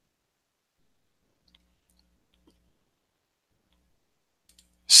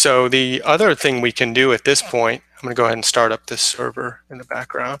 So the other thing we can do at this point, I'm going to go ahead and start up this server in the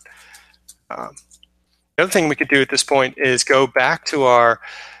background. The other thing we could do at this point is go back to our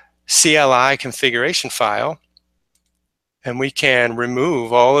CLI configuration file, and we can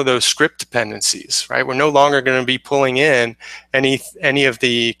remove all of those script dependencies, right? We're no longer going to be pulling in any of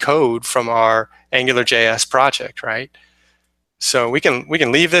the code from our AngularJS project, right? So we can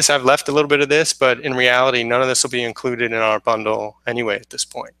leave this. I've left a little bit of this, but in reality, none of this will be included in our bundle anyway at this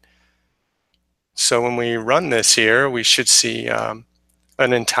point. So when we run this here, we should see an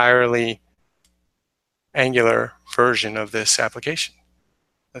entirely Angular version of this application.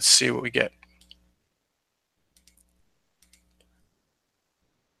 Let's see what we get.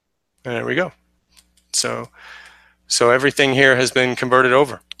 And there we go. So everything here has been converted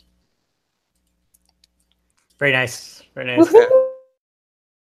over. Very nice. Very nice.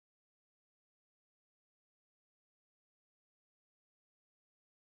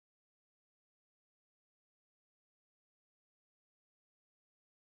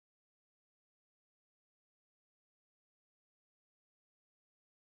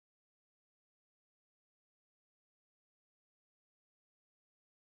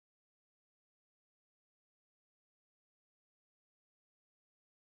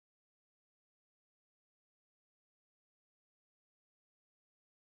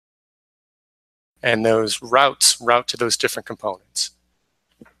 And those routes route to those different components.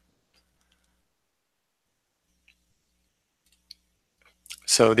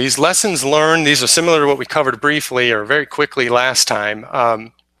 So So these lessons learned, these are similar to what we covered briefly or very quickly last time.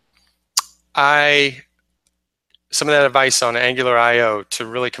 Some of that advice on Angular I/O to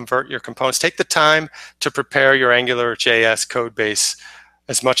really convert your components. Take the time to prepare your Angular JS code base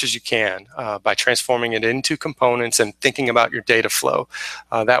as much as you can by transforming it into components and thinking about your data flow.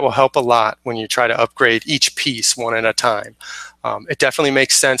 That will help a lot when you try to upgrade each piece one at a time. It definitely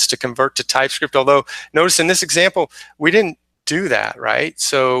makes sense to convert to TypeScript, although notice in this example, we didn't do that, right?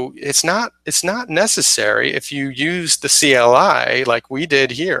 So it's not necessary if you use the CLI like we did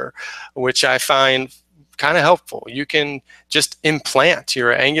here, which I find kind of helpful. You can just implant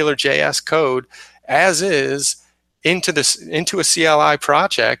your Angular JS code as is into a CLI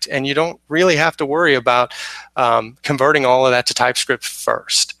project, and you don't really have to worry about converting all of that to TypeScript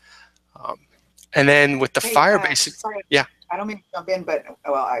first. And then with the Firebase, sorry, yeah. I don't mean to jump in, but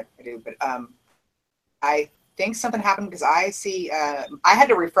well, I do, but I think something happened because I see I had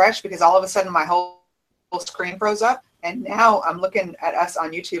to refresh because all of a sudden my whole screen froze up, and now I'm looking at us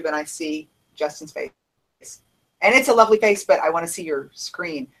on YouTube and I see Justin's face, and it's a lovely face, but I want to see your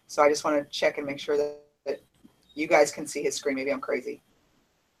screen, so I just want to check and make sure that you guys can see his screen. Maybe I'm crazy.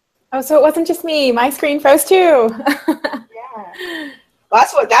 Oh, so it wasn't just me. My screen froze too. Yeah.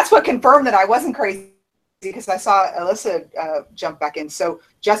 Well, that's what confirmed that I wasn't crazy, because I saw Alyssa jump back in. So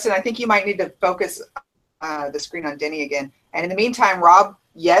Justin, I think you might need to focus the screen on Denny again. And in the meantime, Rob,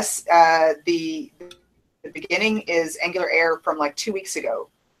 yes, the beginning is Angular Air from like 2 weeks ago.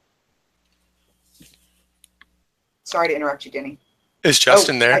 Sorry to interrupt you, Denny. Is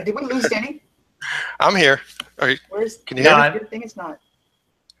Justin there? Did we lose Denny? I'm here. Can you hear me? Your thing is not.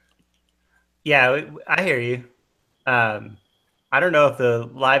 Yeah, I hear you. I don't know if the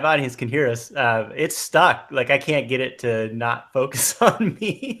live audience can hear us. It's stuck. Like, I can't get it to not focus on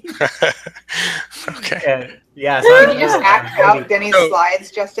me. Okay. And, yeah. So can you just act out Denny's slides,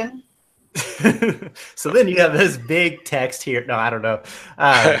 Justin? So then you have this big text here. No, I don't know.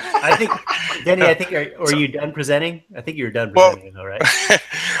 I think, Denny, are you done presenting? I think you're done presenting, though, right?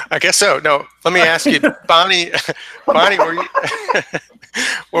 I guess so. No, let me ask you, Bonnie,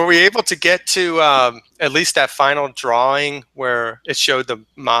 were we able to get to at least that final drawing where it showed the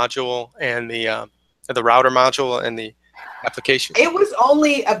module and the router module and the application? It was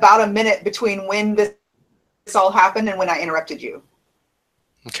only about a minute between when this all happened and when I interrupted you.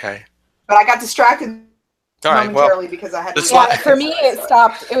 Okay. But I got distracted momentarily because I had to. Yeah, for me, it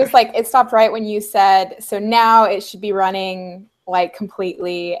stopped. It was like it stopped right when you said, so now it should be running like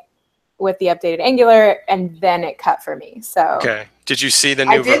completely with the updated Angular, and then it cut for me. So okay, did you see the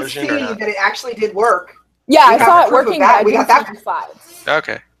new version? I did see that it actually did work. Yeah, I saw it working. But we got that slides.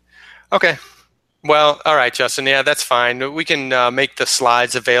 Okay. Well, all right, Justin. Yeah, that's fine. We can make the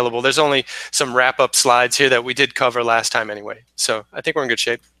slides available. There's only some wrap-up slides here that we did cover last time anyway. So I think we're in good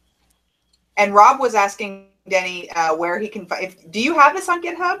shape. And Rob was asking Denny where he can find. Do you have this on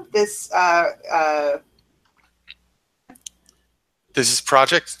GitHub? This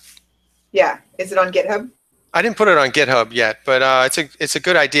project? Yeah, is it on GitHub? I didn't put it on GitHub yet, but it's a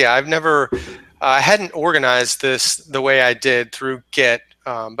good idea. I've never, I hadn't organized this the way I did through Git,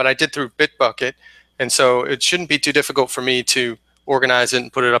 but I did through Bitbucket, and so it shouldn't be too difficult for me to organize it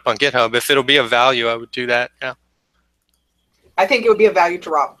and put it up on GitHub. If it'll be of value, I would do that. Yeah. I think it would be of value to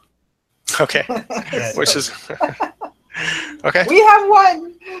Rob. Okay. Which is okay. We have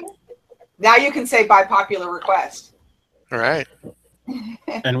one. Now you can say by popular request. All right.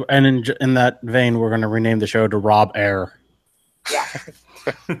 And in that vein, we're going to rename the show to Rob Air. Yeah.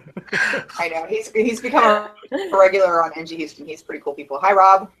 I know. He's become a regular on NG Houston. He's pretty cool people. Hi,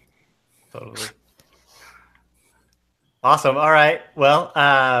 Rob. Totally. Awesome. All right. Well,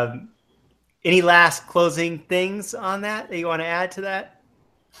 any last closing things on that you want to add to that?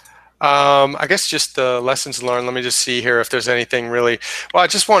 I guess just the lessons learned. Let me just see here if there's anything really. Well, I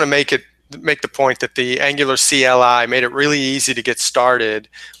just want to make the point that the Angular CLI made it really easy to get started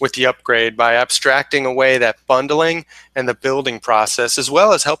with the upgrade by abstracting away that bundling and the building process, as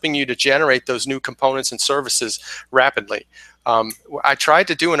well as helping you to generate those new components and services rapidly. I tried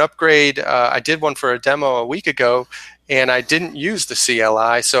to do an upgrade. I did one for a demo a week ago, and I didn't use the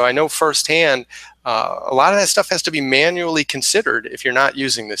CLI, so I know firsthand a lot of that stuff has to be manually considered if you're not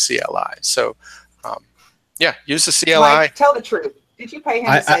using the CLI. So, yeah, use the CLI. Mike, tell the truth. Did you pay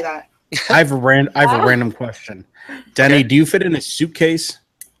him to say that? I have a random question. Denny, Okay. do you fit in a suitcase?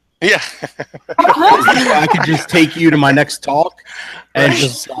 Yeah. I could just take you to my next talk and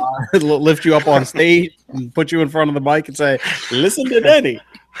just lift you up on stage and put you in front of the mic and say, listen to Denny.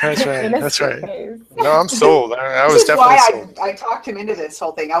 That's right. In a That's right. suitcase. No, I'm sold. I was This is definitely why sold. I talked him into this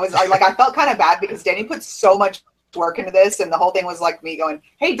whole thing. I felt kind of bad because Denny put so much work into this, and the whole thing was like me going,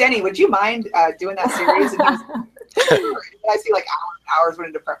 "Hey, Denny, would you mind doing that series?" And he was, sure. And I see like hours went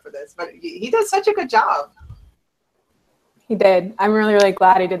into prep for this, but he does such a good job. He did. I'm really, really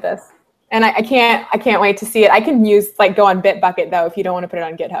glad he did this. And I can't wait to see it. I can go on Bitbucket though, if you don't want to put it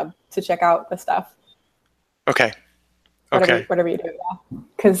on GitHub to check out the stuff. Okay. Whatever you do, yeah.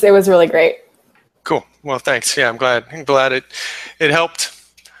 Because it was really great. Cool. Well, thanks. Yeah, I'm glad it helped.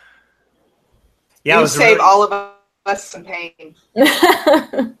 Yeah, it was save all of us some pain.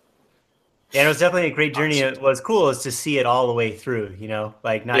 Yeah, it was definitely a great journey. It was cool is to see it all the way through,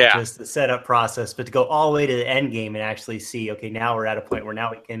 like not just the setup process, but to go all the way to the end game and actually see, okay, now we're at a point where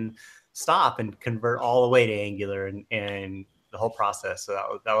now we can stop and convert all the way to Angular and the whole process.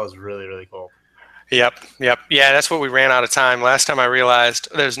 So that was really, really cool. Yep. Yeah, that's what we ran out of time. Last time I realized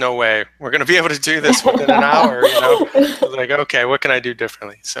there's no way we're going to be able to do this within an hour. I was like, okay, what can I do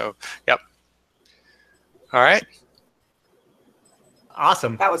differently? So, yep. All right.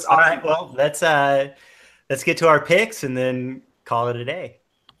 Awesome. That was awesome. All right, well, let's get to our picks and then call it a day.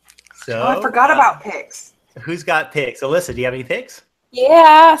 So I forgot about picks. Who's got picks? Alyssa, do you have any picks?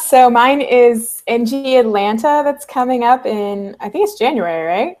 Yeah, so mine is NG Atlanta that's coming up in, I think it's January,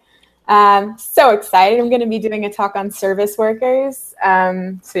 right? So excited. I'm going to be doing a talk on service workers.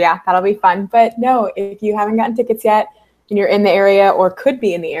 So yeah, that'll be fun. But no, if you haven't gotten tickets yet and you're in the area or could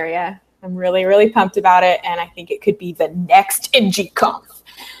be in the area, I'm really, really pumped about it, and I think it could be the next NGConf.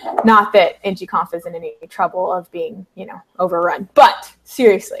 Not that NGConf is in any trouble of being, overrun, but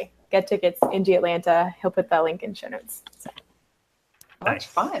seriously, get tickets, NG Atlanta. He'll put the link in show notes. So. That's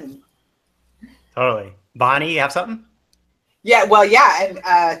fun. Totally. Bonnie, you have something? Yeah, well, yeah,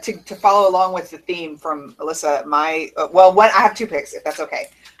 and to follow along with the theme from Alyssa, I have two picks, if that's okay.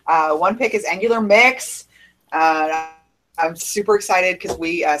 One pick is Angular Mix. I'm super excited because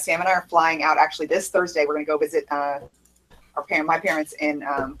Sam and I are flying out actually this Thursday. We're going to go visit my parents in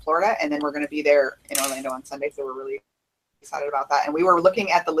Florida, and then we're going to be there in Orlando on Sunday. So we're really excited about that. And we were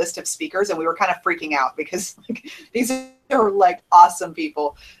looking at the list of speakers, and we were kind of freaking out because these are awesome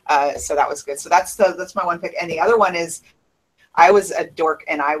people. So that was good. So that's my one pick. And the other one is I was a dork,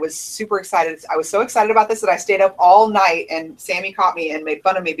 and I was super excited. I was so excited about this that I stayed up all night, and Sammy caught me and made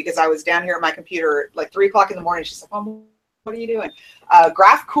fun of me because I was down here at my computer at 3:00 in the morning. She's like, "Mom, what are you doing?"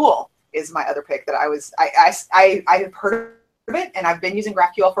 GraphQL is my other pick that I have heard of it, and I've been using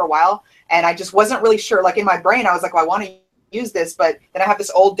GraphQL for a while, and I just wasn't really sure. In my brain, I was like, well, I want to use this, but then I have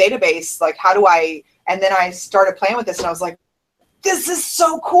this old database. How do I? And then I started playing with this, and I was like, this is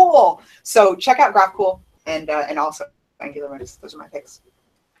so cool. So check out GraphQL and also Angular Mix. Those are my picks.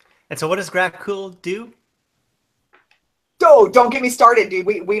 And so what does GraphQL do? Oh, don't get me started, dude.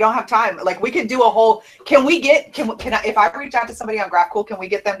 We don't have time. We could do a whole. Can I, if I reach out to somebody on GraphQL, can we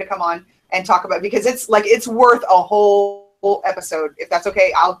get them to come on and talk about it? Because it's worth a whole episode. If that's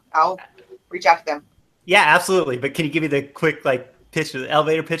okay, I'll reach out to them. Yeah, absolutely. But can you give me the quick pitch, the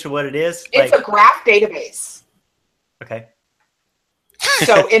elevator pitch of what it is? It's a graph database. Okay.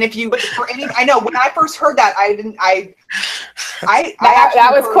 So, and I know when I first heard that,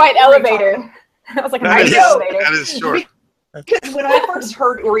 that was quite elevator. That was like a elevator. That is short. Because when I first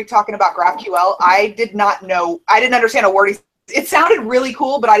heard Uri talking about GraphQL, I didn't understand a word he said. It sounded really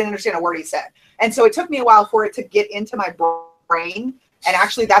cool, but I didn't understand a word he said. And so it took me a while for it to get into my brain. And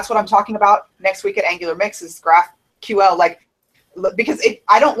actually, that's what I'm talking about next week at Angular Mix is GraphQL. Because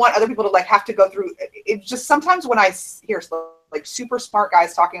I don't want other people to have to go through it. Just sometimes when I hear super smart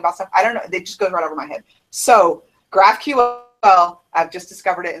guys talking about stuff, I don't know, it just goes right over my head. So GraphQL, I've just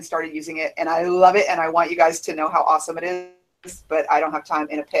discovered it and started using it, and I love it, and I want you guys to know how awesome it is. But I don't have time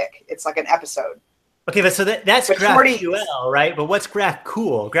in a pick. It's like an episode. Okay, but so that's GraphQL, right? But what's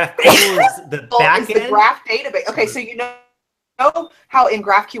GraphQL? GraphQL is the back end? It's the graph database. Okay, so you know how in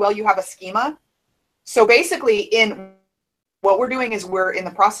GraphQL you have a schema? So basically, what we're doing is we're in the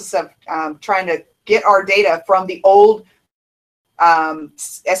process of trying to get our data from the old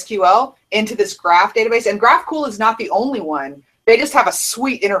SQL into this graph database. And GraphQL is not the only one. They just have a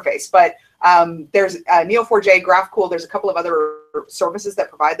sweet interface, but there's Neo4j, GraphQL, there's a couple of other services that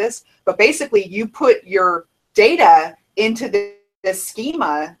provide this. But basically, you put your data into this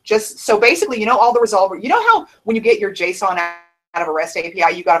schema. So basically, all the resolver. You know how when you get your JSON out of a REST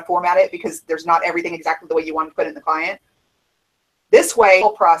API, you got to format it because there's not everything exactly the way you want to put it in the client. This way,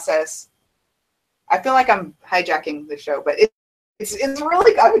 whole process. I feel like I'm hijacking the show, but it's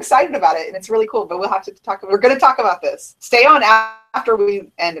really, I'm excited about it, and it's really cool, but we'll have to talk. We're going to talk about this. Stay on after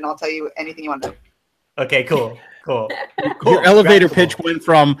we end, and I'll tell you anything you want to know. Okay, cool. Your elevator pitch went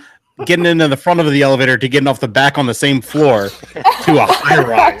from getting into the front of the elevator to getting off the back on the same floor to a high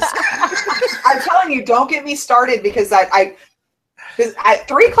rise. I'm telling you, don't get me started because because at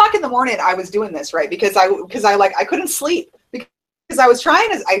 3:00 in the morning I was doing this, right? Because I couldn't sleep because I was trying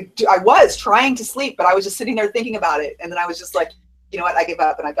to sleep, but I was just sitting there thinking about it, and then I was just like, you know what, I gave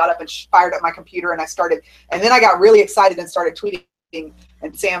up, and I got up and fired up my computer and I started, and then I got really excited and started tweeting,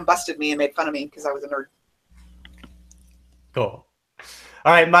 and Sam busted me and made fun of me because I was a nerd. Cool.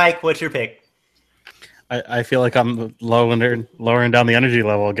 All right, Mike, what's your pick? I feel like I'm lowering down the energy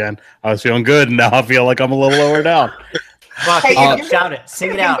level again. I was feeling good, and now I feel like I'm a little lower down. Come on, shout it,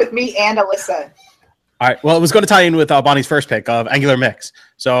 sing it out. With me and Alyssa. All right. Well, it was going to tie in with Bonnie's first pick of Angular Mix.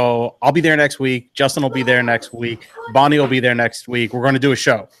 So I'll be there next week. Justin will be there next week. Bonnie will be there next week. We're going to do a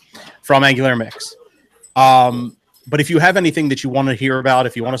show from Angular Mix. But if you have anything that you want to hear about,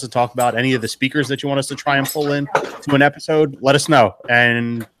 if you want us to talk about any of the speakers that you want us to try and pull in to an episode, let us know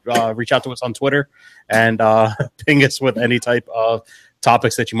and reach out to us on Twitter and ping us with any type of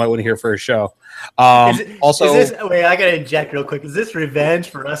topics that you might want to hear for a show. Wait, I gotta inject real quick. Is this revenge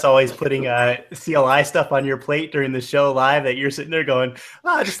for us always putting CLI stuff on your plate during the show live that you're sitting there going,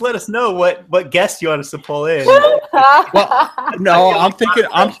 just let us know what guests you want us to pull in? Well, no, I'm thinking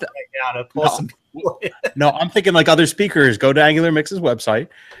I'm thinking like other speakers. Go to Angular Mix's website,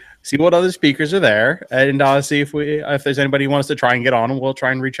 see what other speakers are there, and see if there's anybody who wants to try and get on, and we'll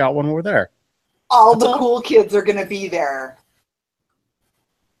try and reach out when we're there. All the cool kids are going to be there.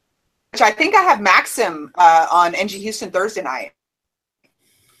 Which I think I have Maxim on NG Houston Thursday night.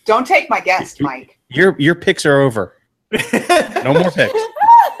 Don't take my guest, Mike. Your picks are over. No more picks.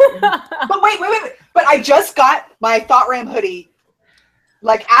 But wait. But I just got my Thought Ram hoodie,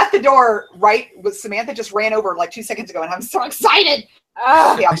 like at the door, right? With Samantha just ran over like 2 seconds ago, and I'm so excited.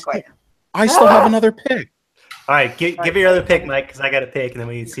 Okay, I'll quit. I still have another pick. All right, give me your other pick, Mike, because I got a pick, and then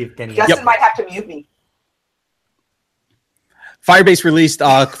we can see if Denny. Justin might have to mute me. Firebase released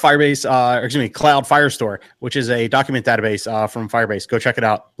Cloud Firestore, which is a document database from Firebase. Go check it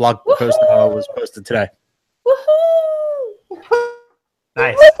out. Blog post was posted today. Woohoo!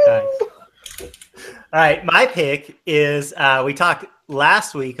 Nice. All right, my pick is we talked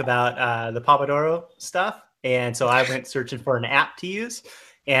last week about the Pomodoro stuff, and so I went searching for an app to use,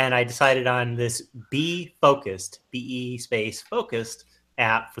 and I decided on this Be Focused, BE space Focused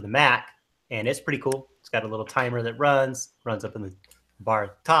app for the Mac, and it's pretty cool. It's got a little timer that runs up in the bar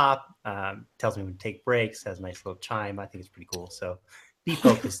at the top, tells me when to take breaks, has a nice little chime. I think it's pretty cool. So Be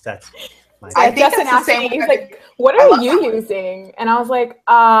Focused, that's my I think Justin that's the asked me, same he's way. like, what are you using? And I was like,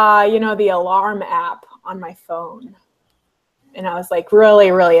 the alarm app on my phone. And I was like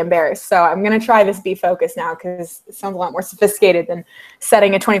really, really embarrassed. So I'm going to try this Be Focused now because it sounds a lot more sophisticated than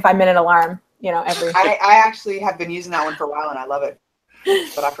setting a 25-minute alarm, every. I actually have been using that one for a while, and I love it.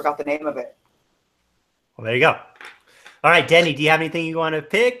 But I forgot the name of it. Well, there you go. All right, Denny, do you have anything you want to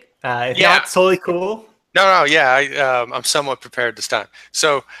pick? If not, totally cool. No, yeah, I'm somewhat prepared this time.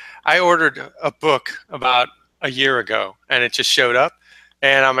 So I ordered a book about a year ago, and it just showed up,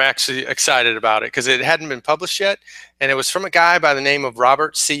 and I'm actually excited about it because it hadn't been published yet, and it was from a guy by the name of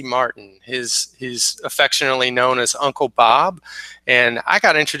Robert C. Martin. He's affectionately known as Uncle Bob, and I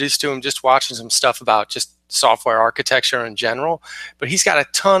got introduced to him just watching some stuff about just software architecture in general, but he's got a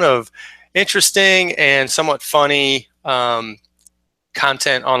ton of interesting and somewhat funny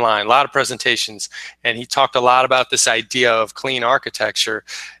content online, a lot of presentations, and he talked a lot about this idea of clean architecture,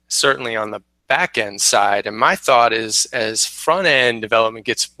 certainly on the back-end side. And my thought is, as front-end development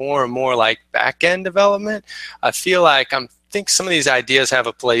gets more and more like back-end development, I feel like think some of these ideas have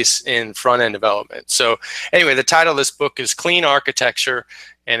a place in front-end development. So anyway, the title of this book is Clean Architecture,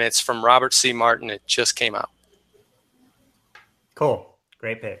 and it's from Robert C. Martin. It just came out. Cool.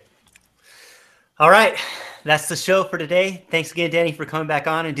 Great pick. All right. That's the show for today. Thanks again, Danny, for coming back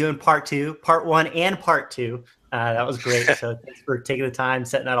on and doing part 1 and part 2. That was great. So thanks for taking the time,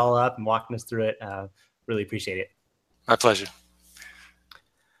 setting that all up and walking us through it. Really appreciate it. My pleasure.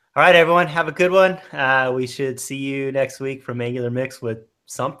 All right, everyone. Have a good one. We should see you next week from Angular Mix with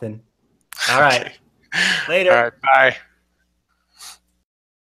something. All right. Okay. Later. All right. Bye.